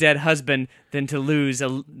hang a dead husband than to lose a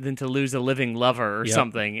living lover or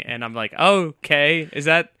something. And I'm like, okay, is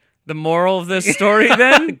that the moral of this story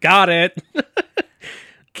then? Got it.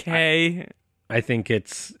 Okay. I think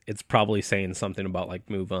it's probably saying something about like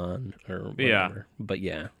move on or whatever. Yeah. But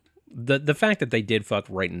yeah. The fact that they did fuck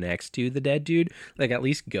right next to the dead dude, like at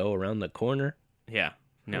least go around the corner. Yeah.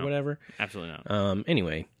 No. Or whatever. Absolutely not.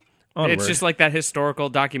 Anyway. Onward. It's just like that historical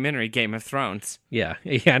documentary, Game of Thrones. Yeah,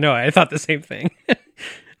 no, I thought the same thing.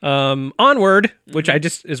 Onward, which I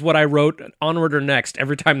just is what I wrote, onward or next,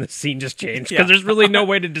 every time the scene just changed, because there's really no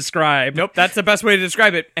way to describe. Nope, that's the best way to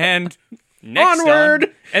describe it. And next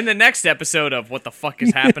onward! And the next episode of What the Fuck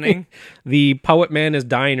is Happening? The poet man is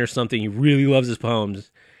dying or something. He really loves his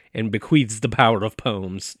poems and bequeaths the power of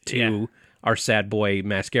poems to our sad boy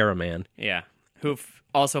mascara man. Yeah, who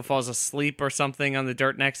also falls asleep or something on the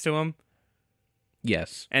dirt next to him.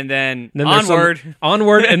 Yes. And then onward.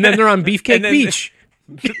 Onward, and then they're on Beefcake Beach.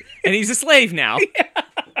 And he's a slave now.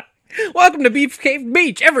 Welcome to Beefcake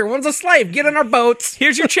Beach. Everyone's a slave. Get on our boats.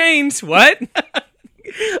 Here's your chains. What?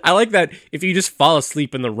 I like that. If you just fall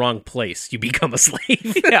asleep in the wrong place, you become a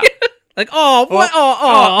slave. Yeah. Like, what?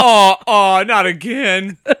 Oh, not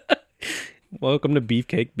again. Welcome to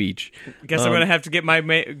Beefcake Beach. Guess I'm gonna have to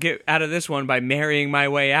get out of this one by marrying my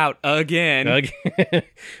way out again.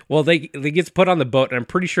 Well, they gets put on the boat, and I'm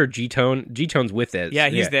pretty sure G-Tone's with it. Yeah,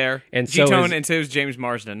 he's there. And G-Tone, and so is James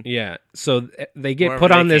Marsden. Yeah, so they get Wherever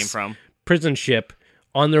put on they this prison ship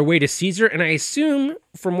on their way to Caesar, and I assume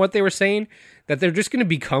from what they were saying that they're just going to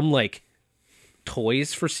become like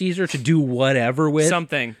toys for Caesar to do whatever with,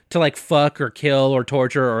 something to like fuck or kill or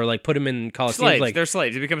torture or like put him in Colosseum. Slaves. Like, they're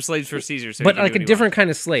slaves. They become slaves for Caesar. So but like a different kind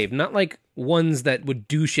of slave, not like ones that would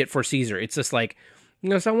do shit for Caesar. It's just like,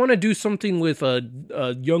 so I want to do something with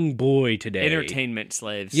a young boy today. Entertainment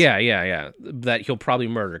slaves. Yeah. That he'll probably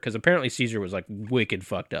murder because apparently Caesar was like wicked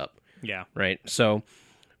fucked up. Yeah. Right. So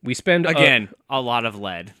we spend again a lot of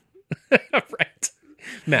lead. Right.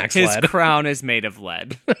 Max His lead. crown is made of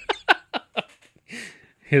lead.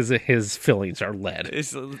 His fillings are lead.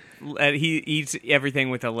 He eats everything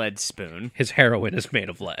with a lead spoon. His heroin is made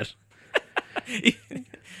of lead.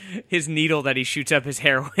 His needle that he shoots up his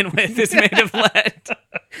heroin with is made of lead.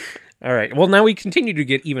 All right. Well, now we continue to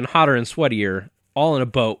get even hotter and sweatier, all in a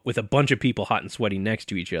boat with a bunch of people hot and sweaty next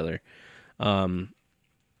to each other. Now,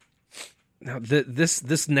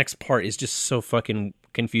 this next part is just so fucking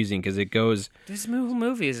confusing because it goes... This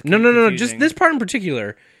movie is No. Just this part in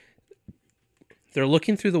particular... They're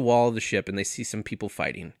looking through the wall of the ship and they see some people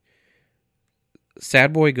fighting.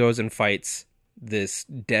 Sad Boy goes and fights this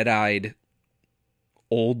dead-eyed,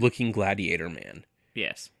 old-looking gladiator man.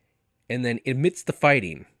 Yes. And then amidst the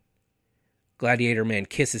fighting, Gladiator Man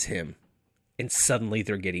kisses him, and suddenly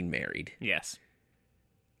they're getting married. Yes.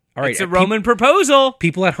 All right, it's a Roman proposal.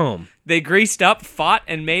 People at home. They greased up, fought,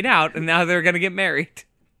 and made out, and now they're going to get married.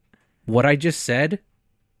 What I just said,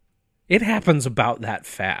 it happens about that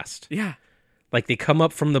fast. Yeah. Like, they come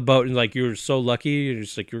up from the boat and, like, you're so lucky. You're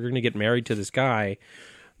just like, you're going to get married to this guy.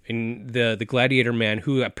 And the gladiator man,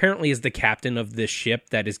 who apparently is the captain of this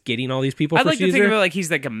ship that is getting all these people for Caesar. I'd like to think of it like he's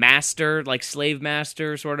like a master, like slave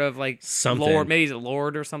master, sort of like something. Lord. Maybe he's a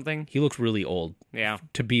lord or something. He looks really old. Yeah.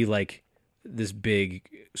 To be, like, this big,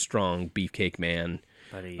 strong beefcake man.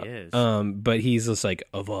 But he is. But he's just like,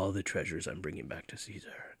 of all the treasures I'm bringing back to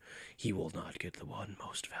Caesar, he will not get the one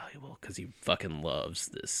most valuable because he fucking loves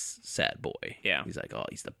this sad boy. Yeah. He's like, oh,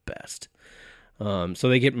 he's the best. So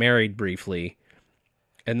they get married briefly.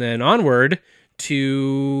 And then onward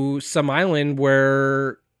to some island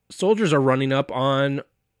where soldiers are running up on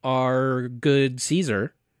our good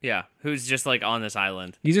Caesar. Yeah, who's just like on this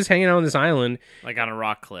island. He's just hanging out on this island. Like on a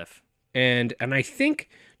rock cliff. And I think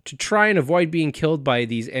to try and avoid being killed by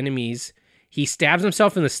these enemies, he stabs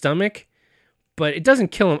himself in the stomach, but it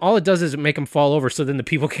doesn't kill him. All it does is make him fall over so then the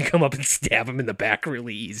people can come up and stab him in the back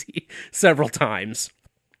really easy several times.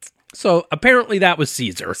 So apparently that was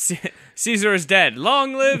Caesar. Caesar is dead.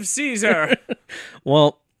 Long live Caesar.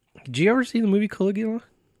 Well, did you ever see the movie Caligula?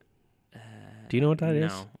 Do you know what that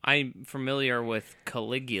is? No. I'm familiar with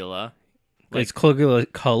Caligula. It's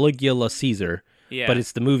Caligula Caesar. Yeah. But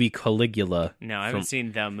it's the movie Caligula. No, I haven't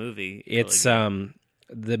seen the movie. It's Caligula.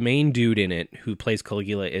 The main dude in it who plays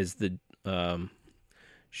Caligula is the the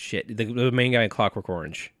main guy in Clockwork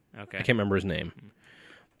Orange. Okay. I can't remember his name.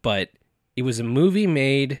 But it was a movie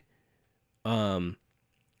made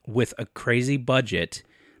with a crazy budget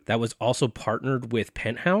that was also partnered with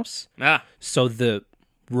Penthouse. So the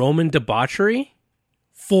Roman debauchery,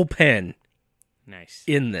 full pen. Nice.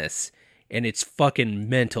 In this. And it's fucking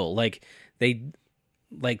mental. Like they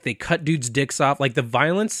cut dudes' dicks off. Like the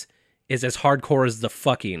violence is as hardcore as the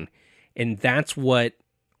fucking. And that's what,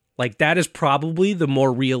 like, that is probably the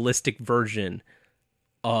more realistic version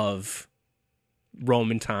of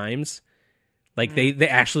Roman times. Like they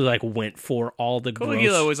actually like went for all the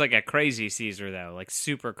Caligula gross... was like a crazy Caesar though, like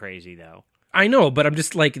super crazy though. I know, but I'm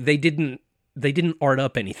just like they didn't art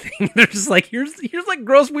up anything. They're just like here's like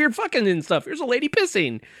gross weird fucking and stuff. Here's a lady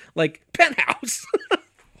pissing, like Penthouse.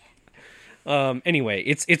 Anyway,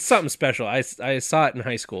 it's something special. I saw it in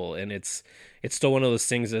high school, and it's still one of those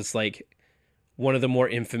things that's like one of the more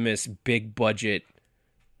infamous big budget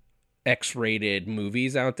X-rated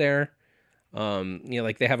movies out there.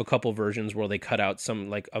 Like they have a couple versions where they cut out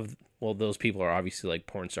some those people are obviously like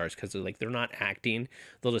porn stars because they're not acting.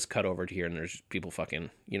 They'll just cut over to here and there's just people fucking,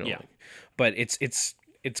 but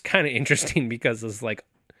it's kind of interesting because it's like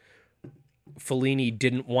Fellini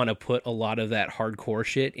didn't want to put a lot of that hardcore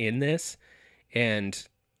shit in this. And,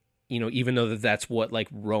 even though that's what like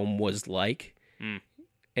Rome was like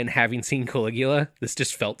and having seen Caligula, this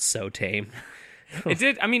just felt so tame. It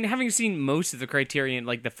did. I mean, having seen most of the Criterion,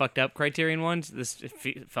 like the fucked up Criterion ones, this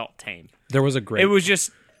felt tame. There was It was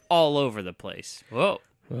just all over the place. Whoa.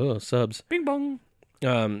 Oh, subs. Bing bong.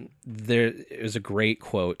 There is a great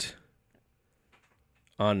quote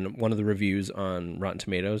on one of the reviews on Rotten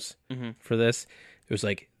Tomatoes for this. It was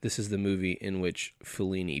like, this is the movie in which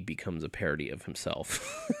Fellini becomes a parody of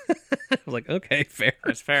himself. I was like, okay, fair.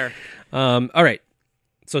 That's fair. All right.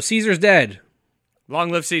 So Caesar's dead. Long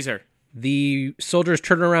live Caesar. The soldiers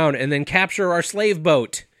turn around and then capture our slave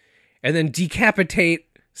boat and then decapitate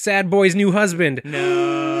Sad Boy's new husband.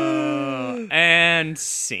 No. And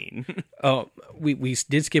scene. Oh, we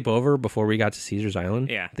did skip over before we got to Caesar's Island.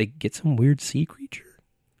 Yeah. They get some weird sea creature.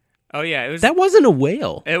 Oh, yeah. That wasn't a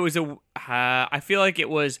whale. It was I feel like it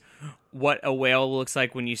was what a whale looks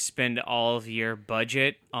like when you spend all of your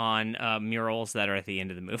budget on murals that are at the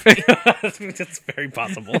end of the movie. That's very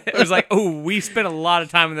possible. It was like, oh, we spent a lot of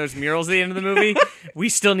time on those murals at the end of the movie. We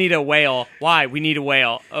still need a whale. Why? We need a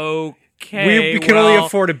whale. Okay, we can only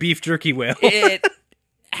afford a beef jerky whale. It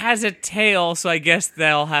has a tail, so I guess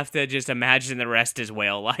they'll have to just imagine the rest is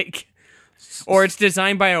whale-like. Or it's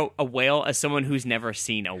designed by a whale as someone who's never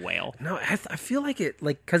seen a whale. No, I feel like it,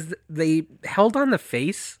 like, because they held on the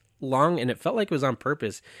face long and it felt like it was on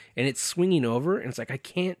purpose, and it's swinging over and it's like I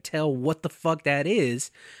can't tell what the fuck that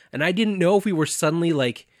is, and I didn't know if we were suddenly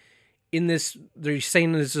like in this, they're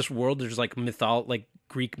saying there's this world, there's like like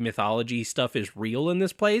Greek mythology stuff is real in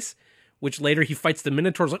this place, which later he fights the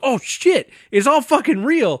Minotaurs like, oh shit, it's all fucking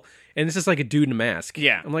real, and it's just like a dude in a mask.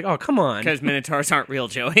 Yeah, I'm like, oh come on, because Minotaurs aren't real,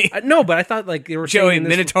 Joey. No, but I thought like they were Joey, saying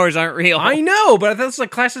Minotaurs aren't real. I know, but I thought it's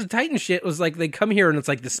like Clash of the Titan shit was like they come here and it's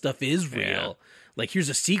like this stuff is real. Yeah. Like, here's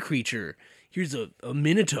a sea creature. Here's a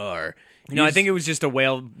minotaur. No, I think it was just a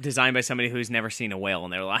whale designed by somebody who's never seen a whale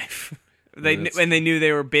in their life. They knew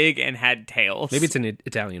they were big and had tails. Maybe it's an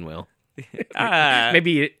Italian whale.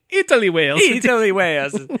 Maybe Italy whales. Italy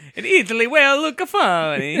whales. An Italy whale look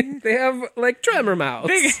funny. They have, like, tremor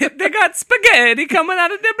mouths. They got spaghetti coming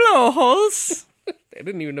out of their blowholes. They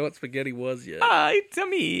didn't even know what spaghetti was yet. It's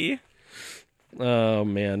me. Oh,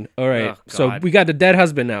 man. All right. So we got the dead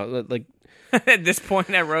husband now. Like, At this point,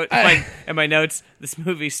 I wrote in my notes, this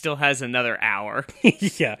movie still has another hour.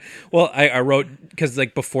 Yeah. Well, I wrote, because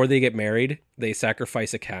like before they get married, they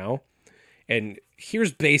sacrifice a cow. And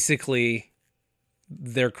here's basically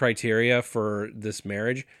their criteria for this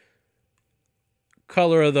marriage.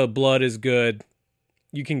 Color of the blood is good.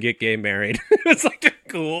 You can get gay married. It's like,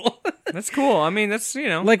 cool. That's cool. I mean, that's, you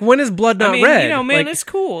know. Like, when is blood not red? You know, man, like, it's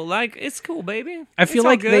cool. Like, it's cool, baby. I feel it's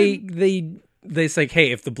like they they say, like,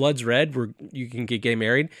 hey, if the blood's red, you can get gay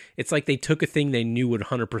married. It's like they took a thing they knew would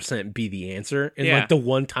 100% be the answer. And like the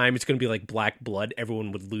one time it's going to be like black blood,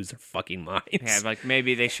 everyone would lose their fucking minds. Yeah, like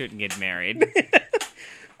maybe they shouldn't get married.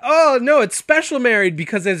 Oh, no, it's special married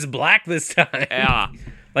because it's black this time. Yeah.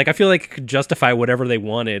 Like, I feel like it could justify whatever they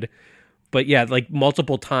wanted. But yeah, like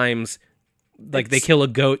multiple times, like they kill a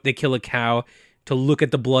goat, they kill a cow to look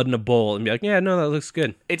at the blood in a bowl and be like, yeah, no, that looks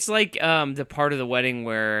good. It's like the part of the wedding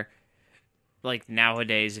where, like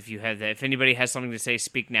nowadays, if anybody has something to say,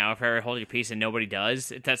 speak now. If I hold your peace and nobody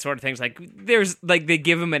does, that sort of thing's like there's like they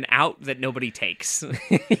give them an out that nobody takes,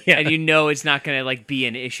 Yeah. and you know it's not gonna like be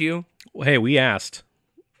an issue. Well, hey, we asked.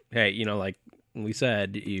 Hey, you know, like we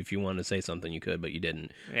said, if you wanted to say something, you could, but you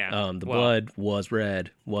didn't. Yeah. Blood was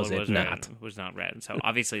red, was it not? It was not red. So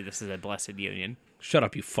obviously, this is a blessed union. Shut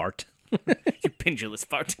up, you fart. You pendulous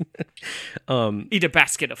fart. Eat a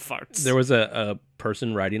basket of farts. There was a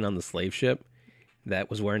person riding on the slave ship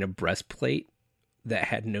that was wearing a breastplate that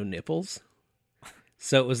had no nipples.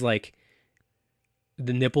 So it was like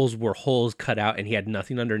the nipples were holes cut out and he had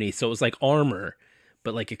nothing underneath. So it was like armor,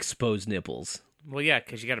 but like exposed nipples. Well, yeah,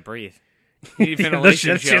 because you got to breathe. You need Yeah, ventilation,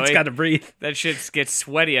 that shit's Joey. got to breathe. That shit gets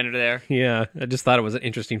sweaty under there. Yeah, I just thought it was an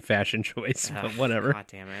interesting fashion choice, but whatever. God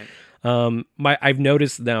damn it. I've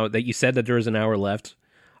noticed now that you said that there is an hour left.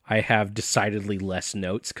 I have decidedly less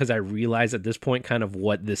notes because I realize at this point kind of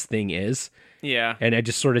what this thing is. Yeah. And I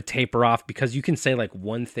just sort of taper off because you can say like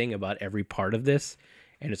one thing about every part of this,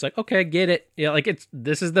 and it's like, okay, get it. Yeah, like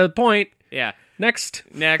this is the point. Yeah. Next.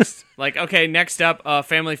 Like, okay, next up,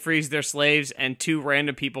 family frees their slaves and 2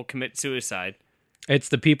 random people commit suicide. It's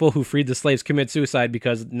the people who freed the slaves commit suicide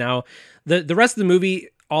because now the rest of the movie,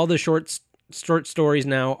 all the short stories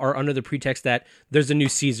now are under the pretext that there's a new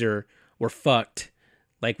Caesar. We're fucked.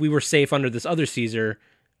 Like, we were safe under this other Caesar.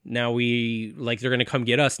 Now they're going to come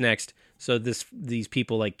get us next. So these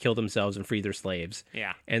people, like, kill themselves and free their slaves.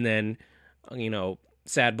 Yeah. And then, you know,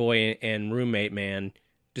 sad boy and roommate man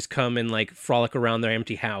just come and, like, frolic around their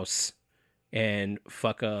empty house and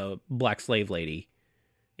fuck a black slave lady.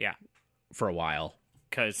 Yeah. For a while.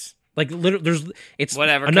 Because... Like, literally, it's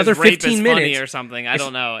whatever, another rape 15 is minutes. Funny or something. I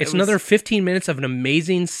don't know. It's another 15 minutes of an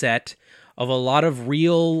amazing set of a lot of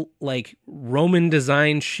real, like, Roman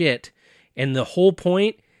design shit. And the whole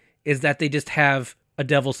point is that they just have a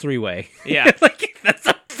devil's three-way. Yeah. Like, that's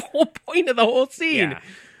the whole point of the whole scene. Yeah.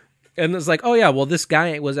 And it's like, oh, yeah, well, this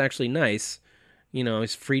guy was actually nice. You know,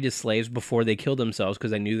 he's freed his slaves before they killed themselves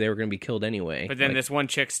because they knew they were going to be killed anyway. But then this one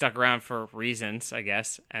chick stuck around for reasons, I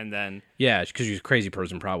guess, and then... Yeah, because she's a crazy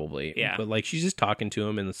person, probably. Yeah. But, like, she's just talking to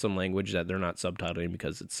him in some language that they're not subtitling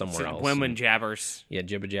because it's somewhere else. Women jabbers. Yeah,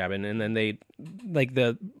 jibba-jabbing. And then they, like,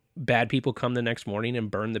 the bad people come the next morning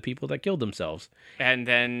and burn the people that killed themselves. And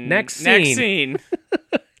then... Next scene.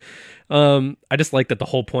 I just like that the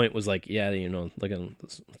whole point was like, yeah, you know, like a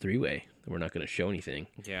three-way. We're not going to show anything.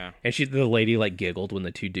 Yeah. And the lady, like, giggled when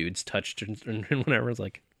the 2 dudes touched and whatever. It's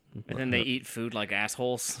like... And then they eat food like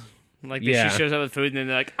assholes. Like, Yeah. she shows up with food, and then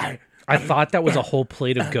they're like... I thought that was a whole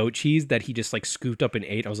plate of goat cheese that he just, like, scooped up and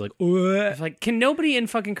ate. I was like, ugh. Like, can nobody in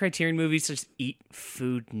fucking Criterion movies just eat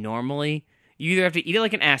food normally? You either have to eat it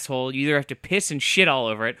like an asshole, you either have to piss and shit all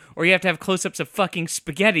over it, or you have to have close-ups of fucking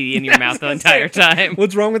spaghetti in your mouth the entire time.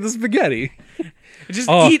 What's wrong with the spaghetti? Just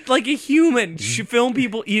eat like a human. Film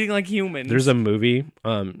people eating like humans. There's a movie.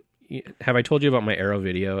 Have I told you about my Arrow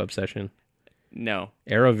Video obsession? No.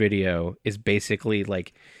 Arrow Video is basically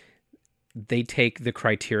like they take the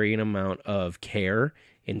Criterion amount of care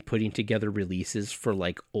in putting together releases for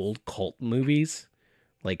like old cult movies,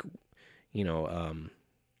 like, you know,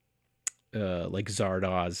 like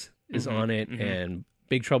Zardoz is on it, and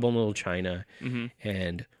Big Trouble in Little China,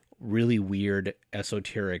 and really weird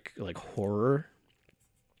esoteric like horror,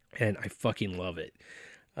 and I fucking love it.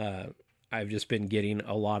 I've just been getting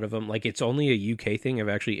a lot of them. Like, it's only a UK thing. I've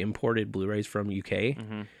actually imported Blu-rays from UK,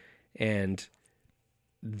 and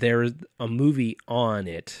there's a movie on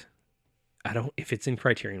it. If it's in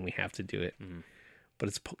Criterion, we have to do it, but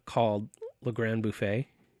it's called Le Grand Buffet.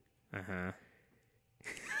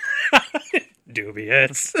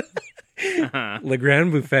 Dubious. Le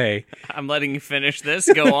Grand Buffet. I'm letting you finish this.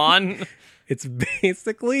 Go on. It's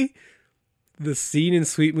basically The scene in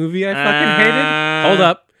Sweet Movie I fucking hated. Hold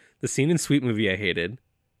up. The scene in Sweet Movie I hated,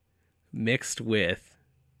 mixed with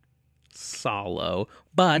Solo,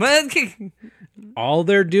 but all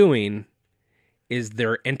they're doing is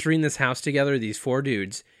they're entering this house together, these 4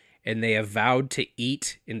 dudes, and they have vowed to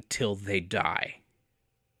eat until they die.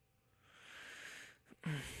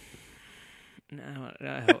 No,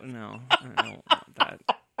 I don't want that.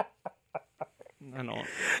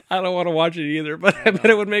 I don't want to watch it either, but I bet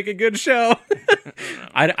it would make a good show.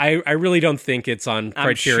 I really don't think it's on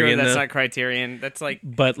Criterion. I'm sure that's not Criterion. That's like...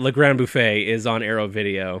 But Le Grand Buffet is on Arrow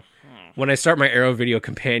Video. When I start my Arrow Video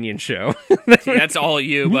companion show. That's all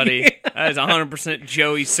you, buddy. That is 100%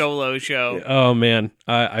 Joey Solo show. Oh, man.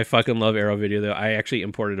 I fucking love Arrow Video, though. I actually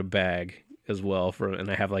imported a bag as well, and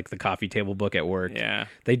I have, like, the coffee table book at work. Yeah.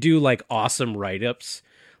 They do, like, awesome write-ups.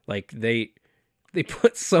 Like, they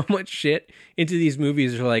put so much shit into these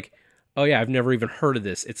movies. They're like, oh, yeah, I've never even heard of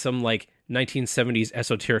this. It's some, like, 1970s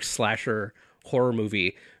esoteric slasher horror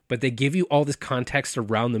movie. But they give you all this context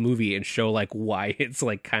around the movie and show, like, why it's,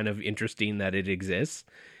 like, kind of interesting that it exists.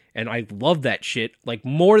 And I love that shit, like,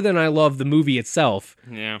 more than I love the movie itself.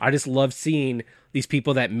 Yeah. I just love seeing these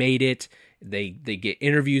people that made it. They get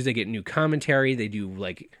interviews, they get new commentary, they do,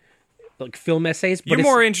 like film essays. But you're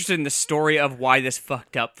more interested in the story of why this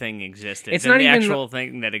fucked up thing existed it's than not the even, actual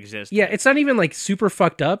thing that existed. Yeah, it's not even, like, super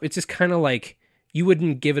fucked up. It's just kind of like you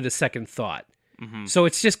wouldn't give it a second thought. Mm-hmm. So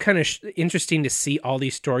it's just kind of interesting to see all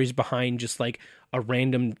these stories behind just, like, a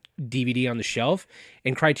random DVD on the shelf.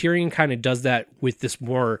 And Criterion kind of does that with this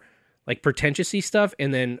more, like, pretentious-y stuff,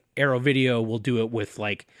 and then Arrow Video will do it with,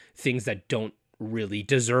 like, things that don't really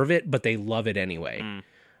deserve it, but they love it anyway.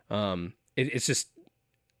 It's just...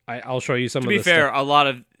 I'll show you some of the To be fair, stuff. a lot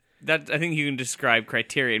of that, I think you can describe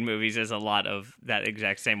Criterion movies as a lot of that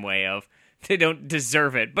exact same way of they don't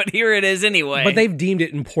deserve it, but here it is anyway. But they've deemed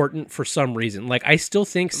it important for some reason. Like, I still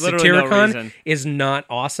think Literally Satyricon is not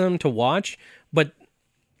awesome to watch, but,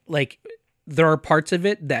 like, there are parts of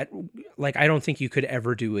it that, like, I don't think you could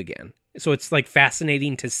ever do again. So it's, like,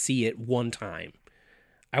 fascinating to see it one time.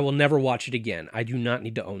 I will never watch it again. I do not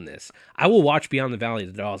need to own this. I will watch Beyond the Valley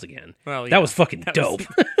of the Dolls again. Well, yeah, that was fucking dope.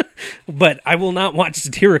 But I will not watch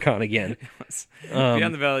Satyricon again.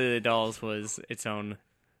 Beyond the Valley of the Dolls was its own...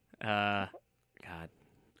 God.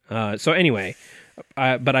 So anyway,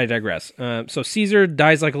 but I digress. So Caesar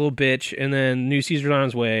dies like a little bitch, and then new Caesar's on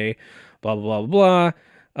his way. Blah blah blah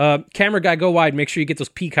blah. Camera guy, go wide. Make sure you get those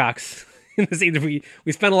peacocks. In the scene,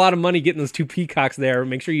 we spent a lot of money getting those 2 peacocks there.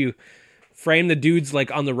 Make sure you frame the dudes,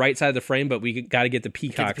 like, on the right side of the frame, but we got to get the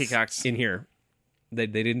peacocks in here. They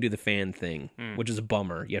didn't do the fan thing, which is a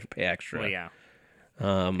bummer. You have to pay extra. Well, yeah.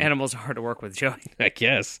 Animals are hard to work with, Joey. I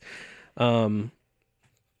guess.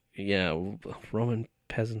 Yeah, Roman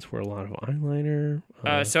peasants wear a lot of eyeliner.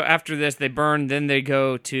 So after this, they burn. Then they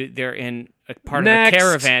go to. They're in a part of a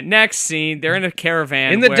caravan. Next scene, they're in a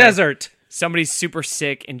caravan in the desert. Somebody's super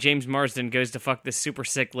sick, and James Marsden goes to fuck this super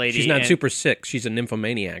sick lady. She's not super sick. She's a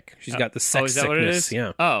nymphomaniac. She's got the sex is that sickness. What it is?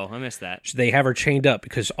 Yeah. Oh, I missed that. They have her chained up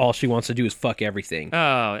because all she wants to do is fuck everything.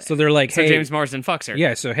 Oh. So they're like, hey. So James Marsden fucks her.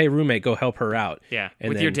 Yeah, so hey, roommate, go help her out. Yeah,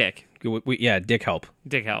 and with your dick. Dick help.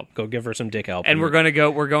 Dick help. Go give her some dick help. And we're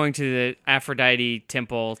going to the Aphrodite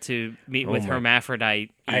temple to meet with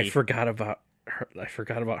Hermaphrodite. I forgot about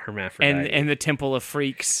Hermaphrodite. And the Temple of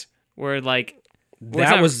Freaks, where, like...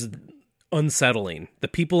 That was unsettling. The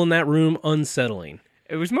people in that room, unsettling.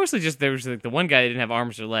 It was mostly just, there was, like, the one guy that didn't have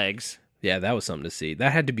arms or legs. Yeah, that was something to see.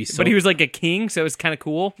 That had to be so... But he was, like, a king, so it was kind of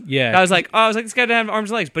cool. Yeah. I was like, this guy didn't have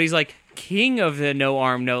arms and legs. But he's, like, king of the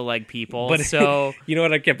no-arm, no-leg people, but, so... You know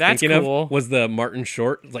what I kept thinking of? Was the Martin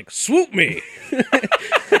Short, like, swoop me!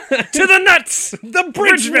 To the nuts! The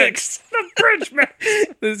bridge mix! The bridge mix!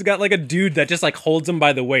 This has got, like, a dude that just, like, holds him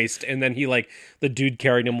by the waist, and then he, like, the dude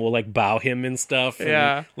carrying him will, like, bow him and stuff. And,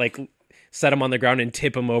 yeah. like, set him on the ground and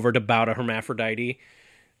tip him over to bow to Hermaphrodite.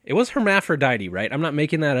 It was Hermaphrodite, right? I'm not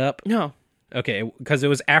making that up. No. Okay, because it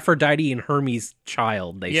was Aphrodite and Hermes'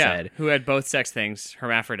 child, they said. Who had both sex things,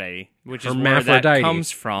 hermaphrodite, which is where that comes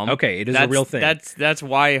from. Okay, it is a real thing. That's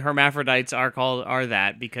why hermaphrodites are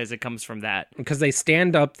that, because it comes from that. Because they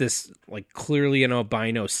stand up this, like, clearly an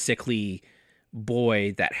albino, sickly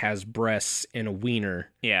boy that has breasts and a wiener.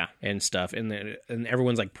 Yeah. And stuff, and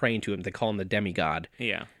everyone's, like, praying to him. They call him the demigod.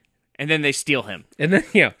 Yeah. And then they steal him. And then,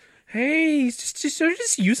 hey, they're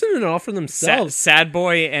just using it all for themselves. Sad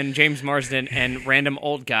boy and James Marsden and random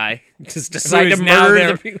old guy just decide to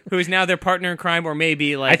murder who is now their partner in crime, or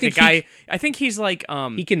maybe like the guy. I think he's like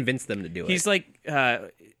he convinced them to do it. He's like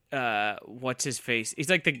what's his face? He's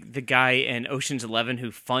like the guy in Ocean's 11 who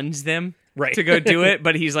funds them to go do it,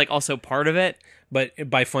 but he's like also part of it. But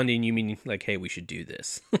by funding, you mean like, hey, we should do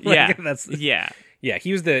this. Yeah, that's yeah. Yeah,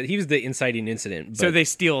 he was the inciting incident. But So they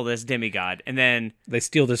steal this demigod, and then they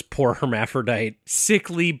steal this poor hermaphrodite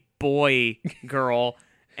sickly boy girl,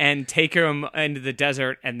 and take him into the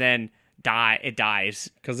desert, and then it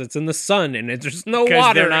dies because it's in the sun and there's no because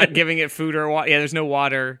water. they're not giving it food or water. Yeah, there's no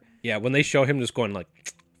water. Yeah, when they show him just going like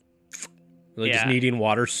just needing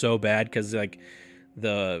water so bad because like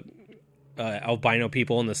the albino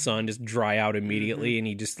people in the sun just dry out immediately, and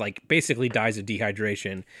he just like basically dies of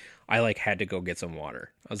dehydration. I like had to go get some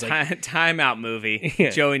water. I was like, time out movie.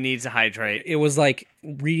 Yeah. Joey needs to hydrate. It was like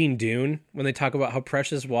reading Dune when they talk about how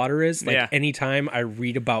precious water is. Like anytime I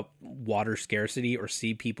read about water scarcity or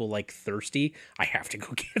see people like thirsty, I have to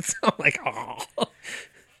go get some. Like, oh.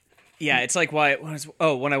 Yeah, it's like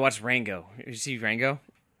when I watched Rango. Did you see Rango?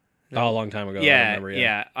 Oh, a long time ago. Yeah, I remember,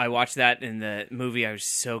 yeah. I watched that in the movie. I was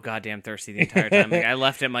so goddamn thirsty the entire time. Like, I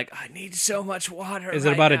left it. I'm like, I need so much water. Is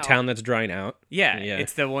it about a town that's drying out? Yeah,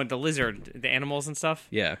 it's the one, the lizard, the animals and stuff.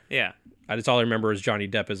 Yeah, yeah. That's all I remember is Johnny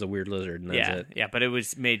Depp is a weird lizard, and that's it. Yeah, but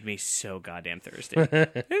it made me so goddamn thirsty.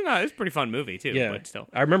 It's a pretty fun movie too. Yeah, but still,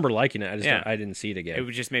 I remember liking it. I didn't see it again.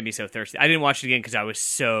 It just made me so thirsty. I didn't watch it again because I was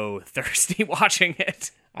so thirsty watching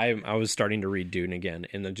it. I was starting to read Dune again,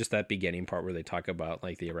 and then just that beginning part where they talk about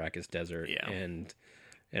like the Arrakis desert and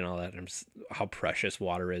all that, and just how precious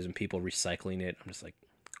water is, and people recycling it. I'm just like,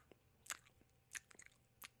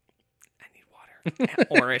 I need water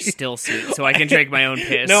or a still suit so I can drink my own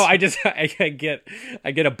piss. No, I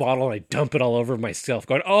get a bottle and I dump it all over myself,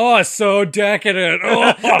 going, oh, so decadent.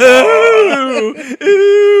 Oh,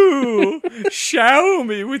 ooh, shower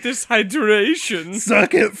me with this hydration.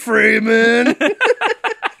 Suck it, Freeman.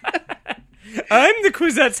 I'm the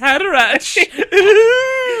Quizette's Hatterash.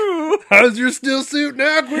 How's your still suit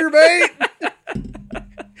now, queerbait?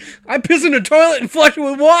 I piss in a toilet and flush it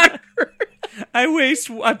with water.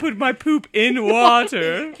 I put my poop in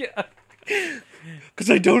water. Because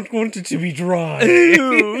I don't want it to be dry.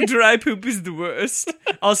 Ooh, dry poop is the worst.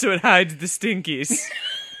 Also, it hides the stinkies.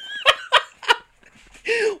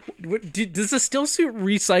 Does the still suit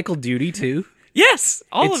recycle duty too? Yes,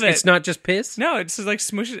 all of it. It's not just piss? No, it's just like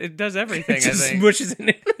smushes. It does everything. It just smushes in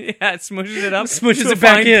it. Yeah, it smushes it up. Smushes it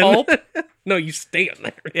back in. Pulp. No, you stay in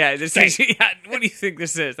there. Yeah, what do you think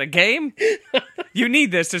this is? A game? You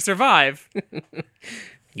need this to survive.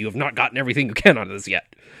 You have not gotten everything you can out of this yet.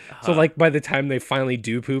 So, like, by the time they finally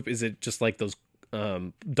do poop, is it just like those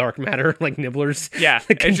dark matter, like nibblers? Yeah,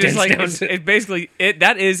 like it's just like it basically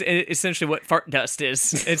that is essentially what fart dust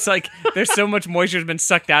is. It's like there's so much moisture has been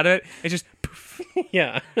sucked out of it. It's just poof.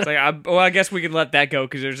 Yeah. It's like I guess we can let that go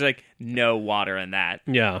because there's like no water in that.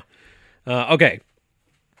 Yeah. Okay.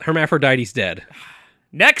 Hermaphrodite's dead.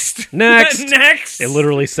 Next. It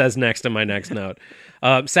literally says next in my next note.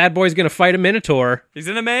 Sad Boy's gonna fight a Minotaur. He's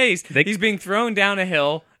in a maze. He's being thrown down a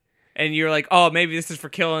hill. And you're like, oh, maybe this is for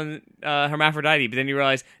killing Hermaphrodite. But then you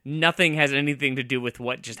realize nothing has anything to do with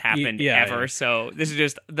what just happened ever. Yeah. So this is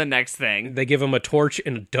just the next thing. They give him a torch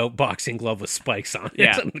and a dope boxing glove with spikes on it.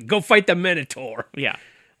 Yeah. Go fight the Minotaur. Yeah.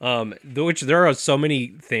 Which there are so many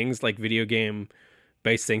things, like video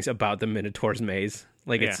game-based things about the Minotaur's maze.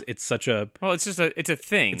 Like, it's such a... Well, it's a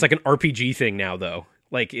thing. It's like an RPG thing now, though.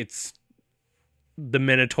 Like, it's the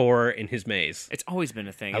Minotaur in his maze. It's always been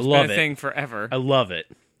a thing. It's been a thing forever. I love it.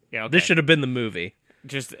 Yeah, okay. This should have been the movie.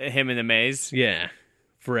 Just him in the maze? Yeah.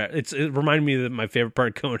 It reminded me of my favorite part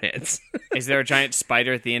of Coneheads. Is there a giant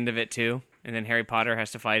spider at the end of it, too? And then Harry Potter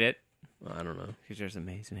has to fight it? I don't know. Because there's a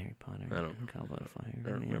maze in Harry Potter. I don't know. Goblet of Fire. I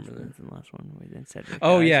don't remember that. The last one where then Cedric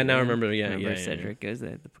dies, now I remember. Yeah. Cedric goes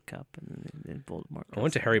there, the cup, and then Voldemort. I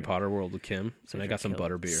went to Harry Potter World with Kim, and I got some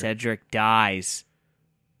butterbeer. Cedric dies.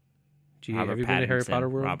 Have you been to Harry Potter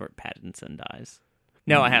World? Robert Pattinson dies.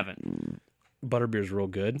 No, I haven't. Butterbeer's real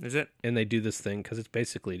good. Is it? And they do this thing because it's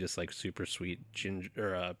basically just like super sweet ginger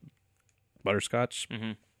or butterscotch.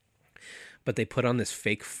 Mm-hmm. But they put on this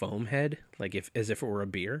fake foam head, like as if it were a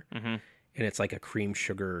beer, and it's like a cream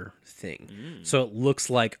sugar thing. So it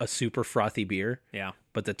looks like a super frothy beer. Yeah.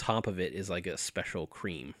 But the top of it is like a special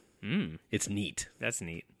cream. It's neat. That's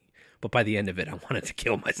neat. But by the end of it, I wanted to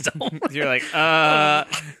kill myself. You're like,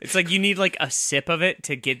 it's like you need like a sip of it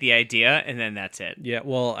to get the idea, and then that's it. Yeah,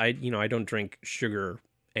 well, I don't drink sugar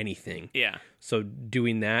anything. Yeah. So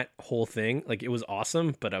doing that whole thing, like, it was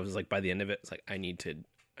awesome, but I was like, by the end of it, it's like I need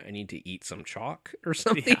to eat some chalk or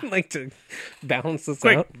something, like, to balance this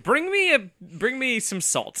out. Bring me some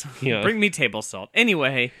salt. Yeah. Bring me table salt.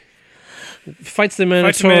 Anyway, Fights the Minotaur.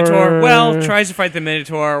 Fights the Minotaur. Well, tries to fight the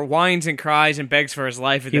Minotaur, whines and cries and begs for his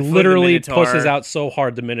life at the foot of the literally Minotaur. pushes out so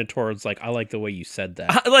hard the Minotaur is like, I like the way you said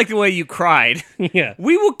that. I like the way you cried. Yeah.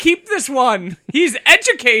 We will keep this one. He's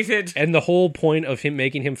educated. And the whole point of him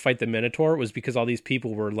making him fight the Minotaur was because all these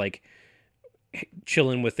people were like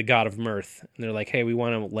chilling with the god of mirth. And they're like, hey, we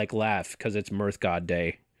want to like laugh because it's Mirth God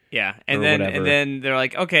Day. Yeah, and then they're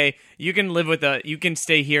like, okay, you can you can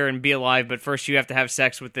stay here and be alive, but first you have to have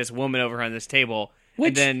sex with this woman over on this table.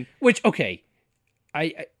 Okay,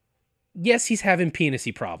 yes, he's having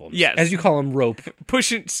penisy problems. Yes, as you call him, rope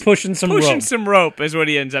pushing some rope is what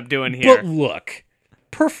he ends up doing here. But look,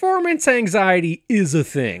 performance anxiety is a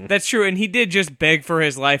thing. That's true, and he did just beg for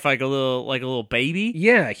his life like a little baby.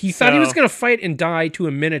 Yeah, he thought he was going to fight and die to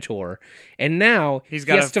a Minotaur, and now he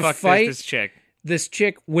has to fight this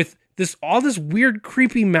chick with all this weird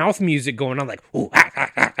creepy mouth music going on, like ooh,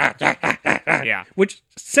 yeah, which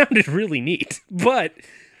sounded really neat, but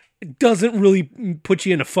it doesn't really put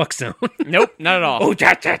you in a fuck zone. Nope, not at all. Oh,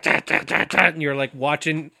 and you're like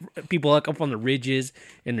watching people look up on the ridges,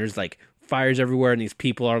 and there's like fires everywhere, and these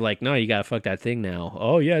people are like, no, you gotta fuck that thing now.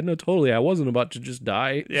 Oh yeah, no, totally, I wasn't about to just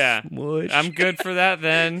die. Yeah, Smush. I'm good for that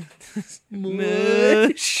then.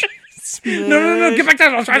 Smush. No, get back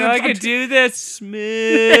down. I'll try I can do this.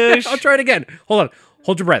 Smush. I'll try it again. Hold on.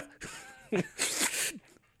 Hold your breath. No,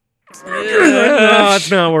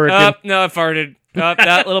 it's not working. Oh, no, I farted. Oh,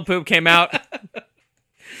 that little poop came out.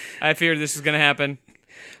 I feared this was going to happen.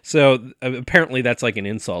 So, apparently that's like an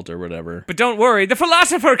insult or whatever. But don't worry, the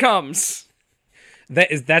philosopher comes.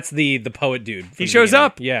 That's the poet dude. He shows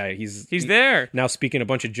up. Yeah, he's there. Now speaking a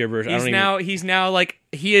bunch of gibberish. He is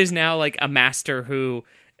now like a master who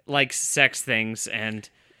likes sex things and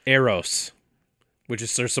Eros,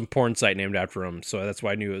 there's some porn site named after him, so that's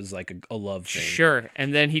why I knew it was like a love thing. Sure,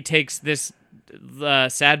 and then he takes this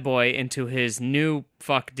sad boy into his new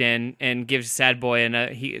fuck den and gives sad boy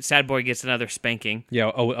sad boy gets another spanking.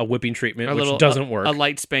 Yeah, a whipping treatment, which doesn't work. A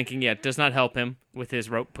light spanking, yeah, does not help him with his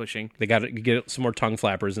rope pushing. They got to get some more tongue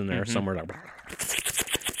flappers in there somewhere.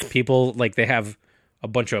 People like they have a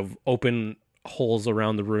bunch of open holes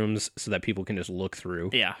around the rooms so that people can just look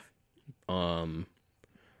through. Yeah.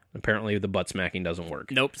 Apparently the butt smacking doesn't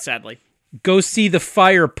work. Nope, sadly. Go see the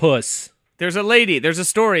fire puss. There's a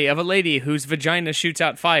story of a lady whose vagina shoots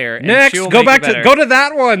out fire. And Next, go to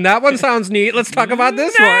that one. That one sounds neat. Let's talk about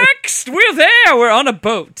this one. Next, we're there. We're on a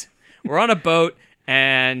boat.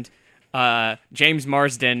 And James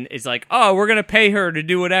Marsden is like, oh, we're gonna pay her to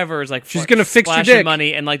do whatever. It's like she's gonna fix your dick.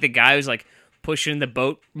 Money, and like the guy who's like pushing the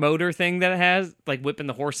boat motor thing that it has, like whipping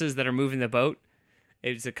the horses that are moving the boat.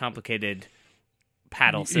 It's a complicated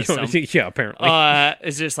paddle system. Yeah, apparently.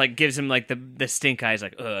 It's just like gives him like the stink eye. He's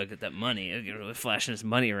like, I got that money. I'm flashing his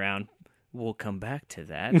money around. We'll come back to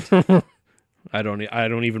that. I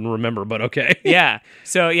don't even remember, but okay. Yeah.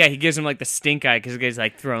 So yeah, he gives him like the stink eye because the guy's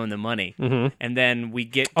like throwing the money, and then we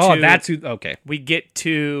get. Okay. We get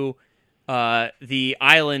to the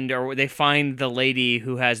island, or they find the lady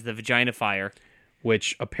who has the vagina fire,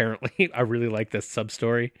 which apparently I really like this sub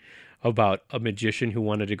story about a magician who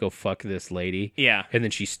wanted to go fuck this lady. Yeah. And then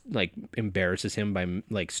she like embarrasses him by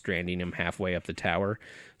like stranding him halfway up the tower.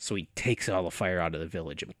 So he takes all the fire out of the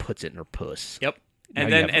village and puts it in her puss. Yep.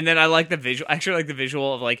 And then I like the visual. I actually like the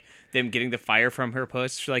visual of like them getting the fire from her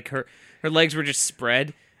puss. Like her legs were just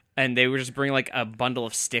spread, and they were just bring like a bundle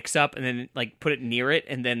of sticks up, and then like put it near it,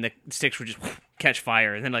 and then the sticks would just catch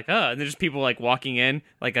fire, and then like and then just people like walking in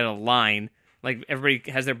like in a line. Like,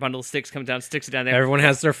 everybody has their bundle of sticks, comes down, sticks it down there. Everyone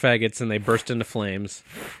has their faggots, and they burst into flames.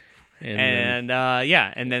 And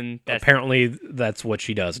then apparently that's what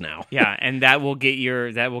she does now. Yeah, and that will get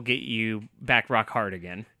you back rock hard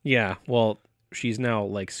again. Yeah, well, she's now,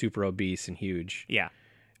 like, super obese and huge. Yeah.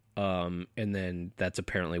 And then that's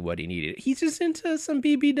apparently what he needed. He's just into some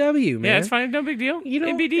BBW, man. Yeah, it's fine. No big deal. You know,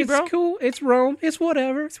 ABD, it's bro. Cool. It's Rome. It's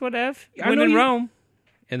whatever. It's whatever. When in Rome.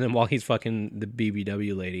 And then while he's fucking the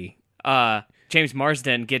BBW lady... James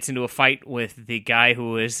Marsden gets into a fight with the guy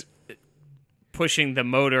who is pushing the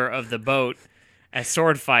motor of the boat, a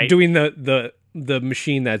sword fight. Doing the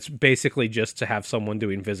machine that's basically just to have someone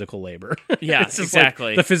doing physical labor. Yeah,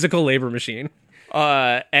 exactly. Like the physical labor machine.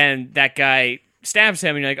 And that guy stabs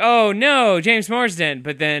him, and you're like, oh no, James Marsden.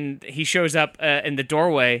 But then he shows up in the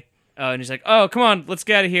doorway, and he's like, oh, come on, let's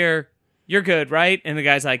get out of here. You're good, right? And the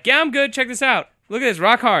guy's like, yeah, I'm good. Check this out. Look at this,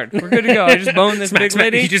 rock hard. We're good to go. I just boned this big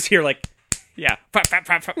lady. You just hear like, yeah,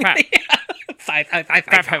 fight.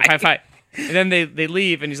 And then they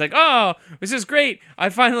leave, and he's like, oh, this is great.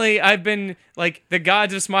 I've been, like, the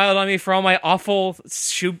gods have smiled on me for all my awful,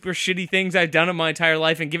 super shitty things I've done in my entire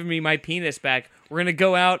life and given me my penis back. We're going to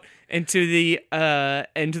go out into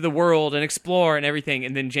the world and explore and everything,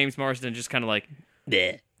 and then James Marsden just kind of like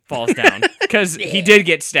falls down because he did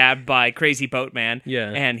get stabbed by Crazy Boatman,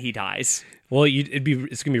 and he dies. Well,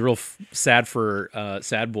 it's gonna be real sad for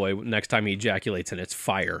Sad Boy next time he ejaculates and it's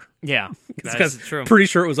fire. Yeah, that's true. Pretty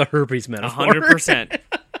sure it was a herpes metaphor. 100%.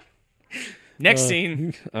 Next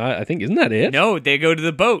scene. I think, isn't that it? No, they go to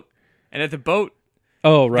the boat, and at the boat,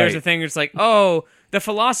 there's a thing that's like, the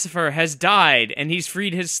philosopher has died and he's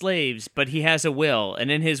freed his slaves, but he has a will,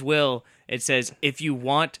 and in his will it says if you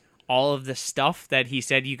want all of the stuff that he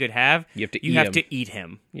said you could have, you have to eat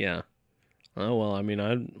him. Yeah. Oh, well, I mean,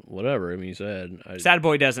 whatever. I mean, he said. Sad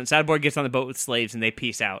Boy doesn't. Sad Boy gets on the boat with slaves and they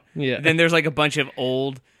peace out. Yeah. Then there's like a bunch of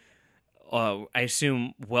old, I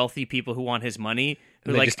assume wealthy people who want his money,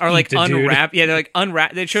 who are like unwrapped. Yeah, they're like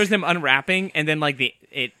unwrap. It shows them unwrapping, and then like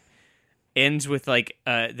it ends with like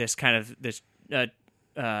this kind of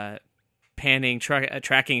panning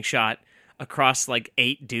tracking shot across like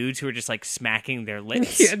 8 dudes who are just like smacking their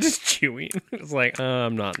lips. Yeah, just chewing. It's like,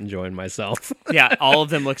 I'm not enjoying myself. Yeah, all of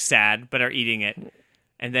them look sad, but are eating it.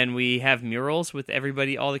 And then we have murals with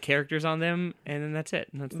everybody, all the characters on them, and then that's it.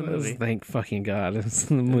 That's the movie. Thank fucking God, it's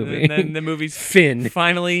the movie. And then the movie's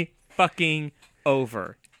finally fucking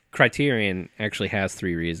over. Criterion actually has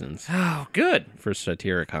 3 reasons. Oh, good. For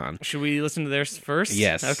Satyricon. Should we listen to theirs first?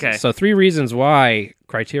 Yes. Okay. So 3 reasons why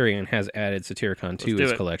Criterion has added Satyricon to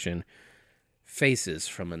his collection. Faces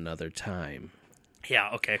from Another Time.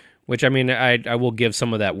 Yeah, okay. Which, I mean, I will give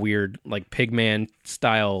some of that weird, like, Pigman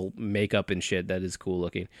style makeup and shit that is cool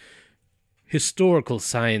looking. Historical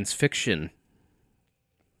science fiction.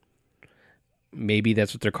 Maybe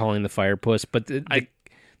that's what they're calling the Firepuss, but the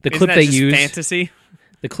clip they use... fantasy?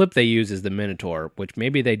 The clip they use is the Minotaur, which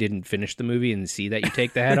maybe they didn't finish the movie and see that you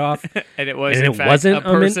take the head off. And it was, in fact, a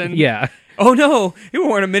person? Yeah. Oh, no, you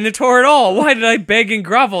weren't a Minotaur at all. Why did I beg and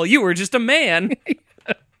grovel? You were just a man.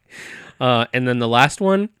 And then the last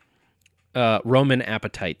one, Roman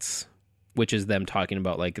appetites, which is them talking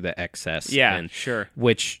about, like, the excess. Yeah, sure.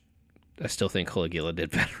 Which I still think Caligula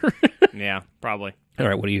did better. Yeah, probably. All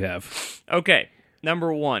right, what do you have? Okay,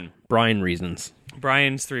 number 1. Brian's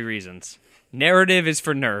 3 reasons. Narrative is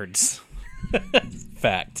for nerds.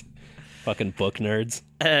 Fact. Fucking book nerds.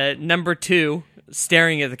 Number 2,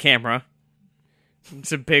 staring at the camera.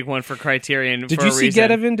 It's a big one for Criterion. Did you see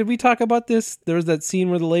Getaven? Did we talk about this? There was that scene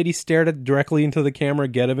where the lady stared directly into the camera,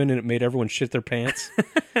 Getaven, and it made everyone shit their pants.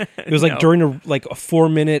 It was like during a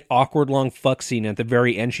 4-minute awkward long fuck scene. At the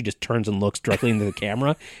very end, she just turns and looks directly into the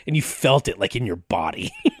camera, and you felt it like in your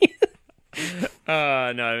body.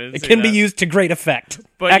 No, it can be used to great effect.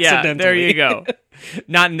 But yeah, there you go.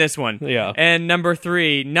 Not in this one. Yeah. And number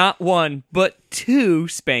 3, not 1, but 2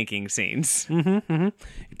 spanking scenes. Mm-hmm, mm-hmm.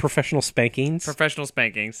 Professional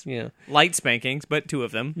spankings. Yeah. Light spankings, but 2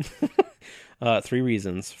 of them. 3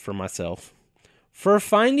 reasons for myself. For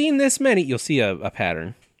finding this many, you'll see a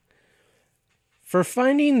pattern. For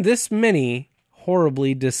finding this many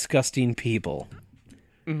horribly disgusting people,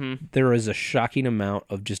 there is a shocking amount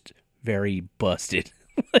of just very busted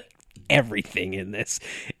everything in this.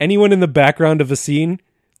 Anyone in the background of a scene,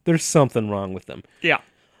 there's something wrong with them. Yeah.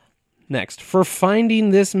 Next, for finding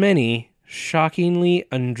this many shockingly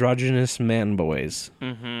androgynous man boys.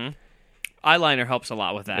 Mm-hmm. Eyeliner helps a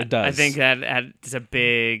lot with that. It does. I think that is a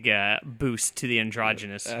big boost to the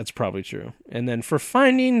androgynous. That's probably true. And then for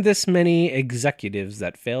finding this many executives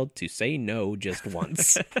that failed to say no just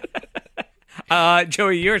once.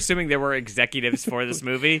 Joey, you're assuming there were executives for this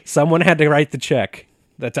movie? Someone had to write the check.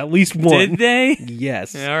 That's at least one. Did they?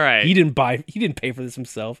 Yes. All right. He didn't pay for this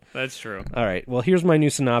himself. That's true. All right. Well, here's my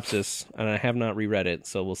new synopsis, and I have not reread it,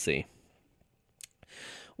 so we'll see.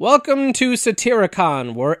 Welcome to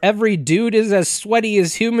Satyricon, where every dude is as sweaty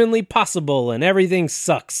as humanly possible and everything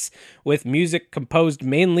sucks, with music composed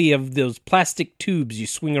mainly of those plastic tubes you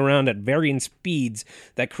swing around at varying speeds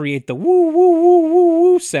that create the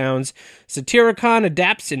woo-woo-woo-woo-woo sounds. Satyricon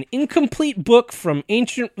adapts an incomplete book from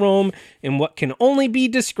ancient Rome in what can only be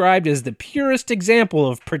described as the purest example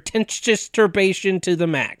of pretentious turbation to the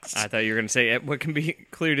max. I thought you were going to say what can be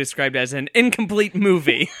clearly described as an incomplete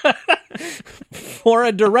movie. For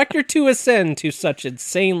a director to ascend to such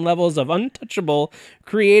insane levels of untouchable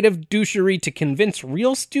creative douchery to convince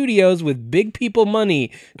real studios with big people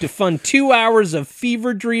money to fund 2 hours of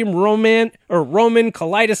fever dream Roman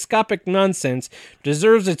kaleidoscopic nonsense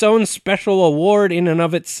deserves its own special award in and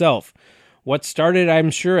of itself. What started, I'm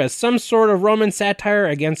sure, as some sort of Roman satire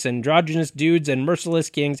against androgynous dudes and merciless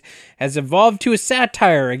kings has evolved to a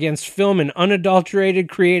satire against film and unadulterated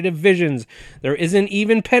creative visions. There isn't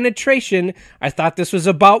even penetration. I thought this was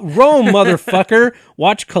about Rome, motherfucker.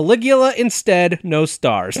 Watch Caligula instead. No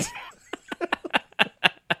stars.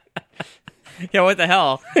 Yeah, what the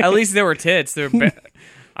hell? At least there were tits.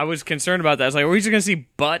 I was concerned about that. I was like, are we just going to see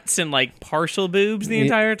butts and, like, partial boobs the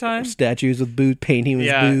entire time? Statues with boobs, painting with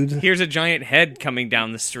boobs. Here's a giant head coming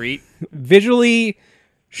down the street. Visually,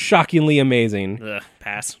 shockingly amazing. Ugh,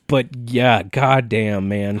 pass. But, yeah, goddamn,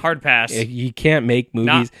 man. Hard pass. You can't make movies.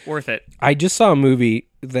 Not worth it. I just saw a movie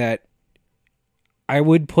that I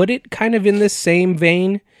would put it kind of in the same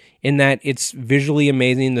vein, in that it's visually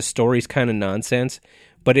amazing, the story's kind of nonsense.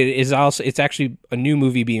 But it's actually a new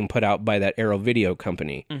movie being put out by that Arrow Video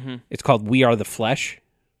company. Mm-hmm. It's called We Are the Flesh,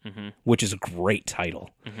 which is a great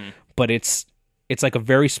title. Mm-hmm. But it's like a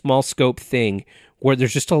very small scope thing where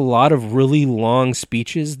there's just a lot of really long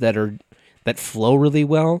speeches that flow really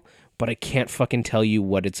well, but I can't fucking tell you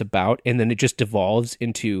what it's about. And then it just devolves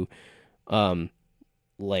into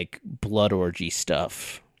like blood orgy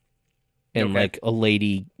stuff. And like a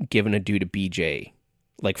lady giving a dude a BJ,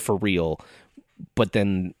 like for real. But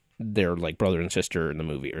then they're like brother and sister in the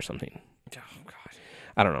movie or something. Oh God,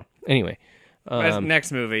 I don't know. Anyway,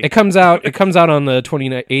 next movie. It comes out. It comes out on the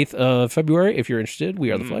 28th of February. If you're interested, We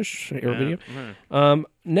Are the Flesh. Arrow Video. Mm-hmm.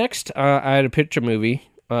 Next, I had to pitch a movie.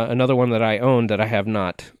 Another one that I own that I have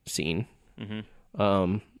not seen.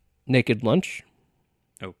 Mm-hmm. Naked Lunch.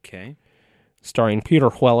 Okay. Starring Peter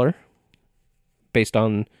Weller. Based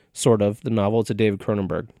on sort of the novel. It's a David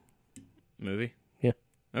Cronenberg movie. Yeah.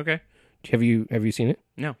 Okay. Have you seen it?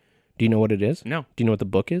 No. Do you know what it is? No. Do you know what the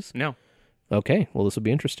book is? No. Okay. Well, this will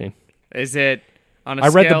be interesting. Is it on a I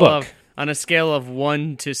read the book. On a scale of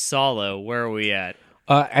 1 to Solo? Where are we at?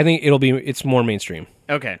 I think it's more mainstream.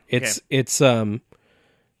 Okay. It's the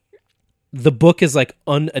book is like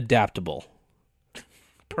unadaptable.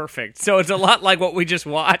 Perfect. So it's a lot like what we just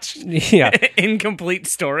watched. Yeah. Incomplete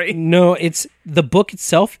story. No, the book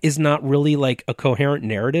itself is not really like a coherent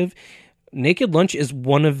narrative. Naked Lunch is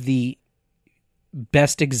one of the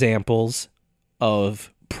best examples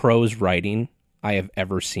of prose writing I have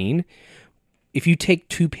ever seen. If you take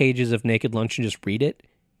 2 pages of Naked Lunch and just read it,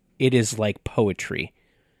 it is like poetry.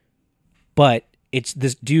 But it's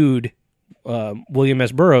this dude, William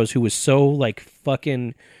S. Burroughs, who was so like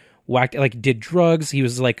fucking whacked, like did drugs. He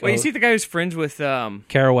was like, wait, you see the guy who's friends with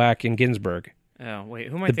Kerouac and Ginsberg. Oh wait,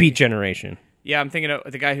 who am I? The Beat Generation. Yeah, I'm thinking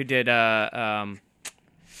of the guy who did Johnny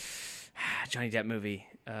Depp movie.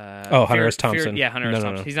 Hunter S. Thompson. Hunter S.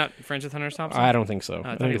 Thompson. No. He's not friends with Hunter S. Thompson? I don't think so.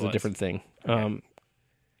 I think it's a different thing. Okay.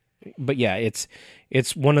 But yeah,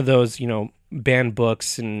 it's one of those, banned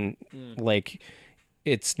books, and like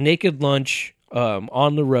it's Naked Lunch,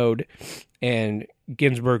 On the Road, and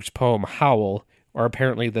Ginsberg's poem Howl are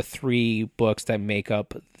apparently the 3 books that make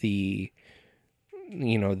up the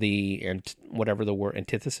whatever the word,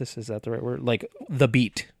 antithesis, is that the right word? Like the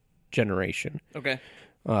Beat Generation. Okay.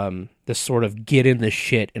 This sort of get in the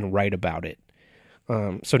shit and write about it.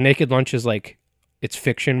 So Naked Lunch is like, it's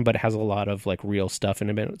fiction, but it has a lot of like real stuff in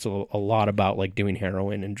it. It's a lot about like doing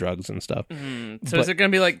heroin and drugs and stuff. So is it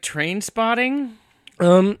going to be like Train Spotting?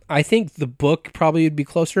 I think the book probably would be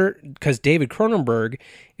closer, because David Cronenberg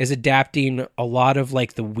is adapting a lot of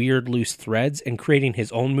like the weird loose threads and creating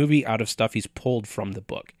his own movie out of stuff he's pulled from the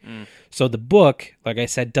book. So the book, like I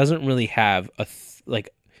said, doesn't really have a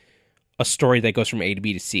story that goes from A to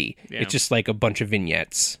B to C. Yeah. It's just like a bunch of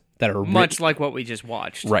vignettes that are much like what we just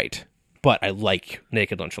watched. Right. But I like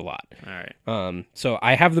Naked Lunch a lot. All right. So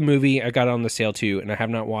I have the movie. I got it on the sale too, and I have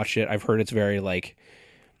not watched it. I've heard it's very like,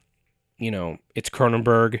 it's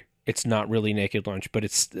Cronenberg. It's not really Naked Lunch, but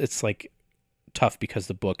it's like tough because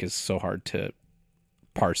the book is so hard to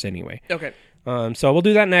parse anyway. Okay. So we'll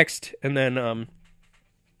do that next, and then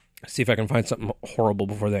see if I can find something horrible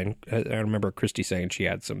before then. I remember Christy saying she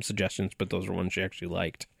had some suggestions, but those were ones she actually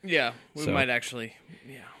liked. Yeah, we might actually.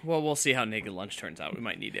 Yeah, well, we'll see how Naked Lunch turns out. We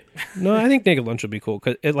might need it. No, I think Naked Lunch will be cool,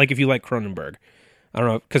 cause like if you like Cronenberg, I don't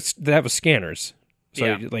know, because that was Scanners.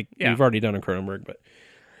 So we've already done a Cronenberg, but.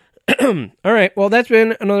 All right, well, that's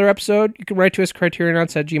been another episode. You can write to us,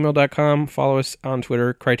 CriterionAuts@gmail.com. Follow us on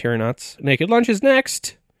Twitter, CriterionAuts. Naked Lunch is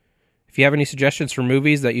next. If you have any suggestions for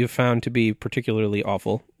movies that you've found to be particularly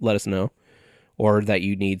awful, let us know. Or that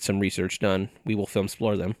you need some research done. We will film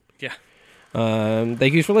explore them. Yeah.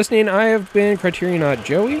 Thank you for listening. I have been Criterionaut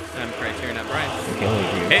Joey. I'm Criterionaut Brian.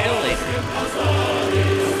 Okay,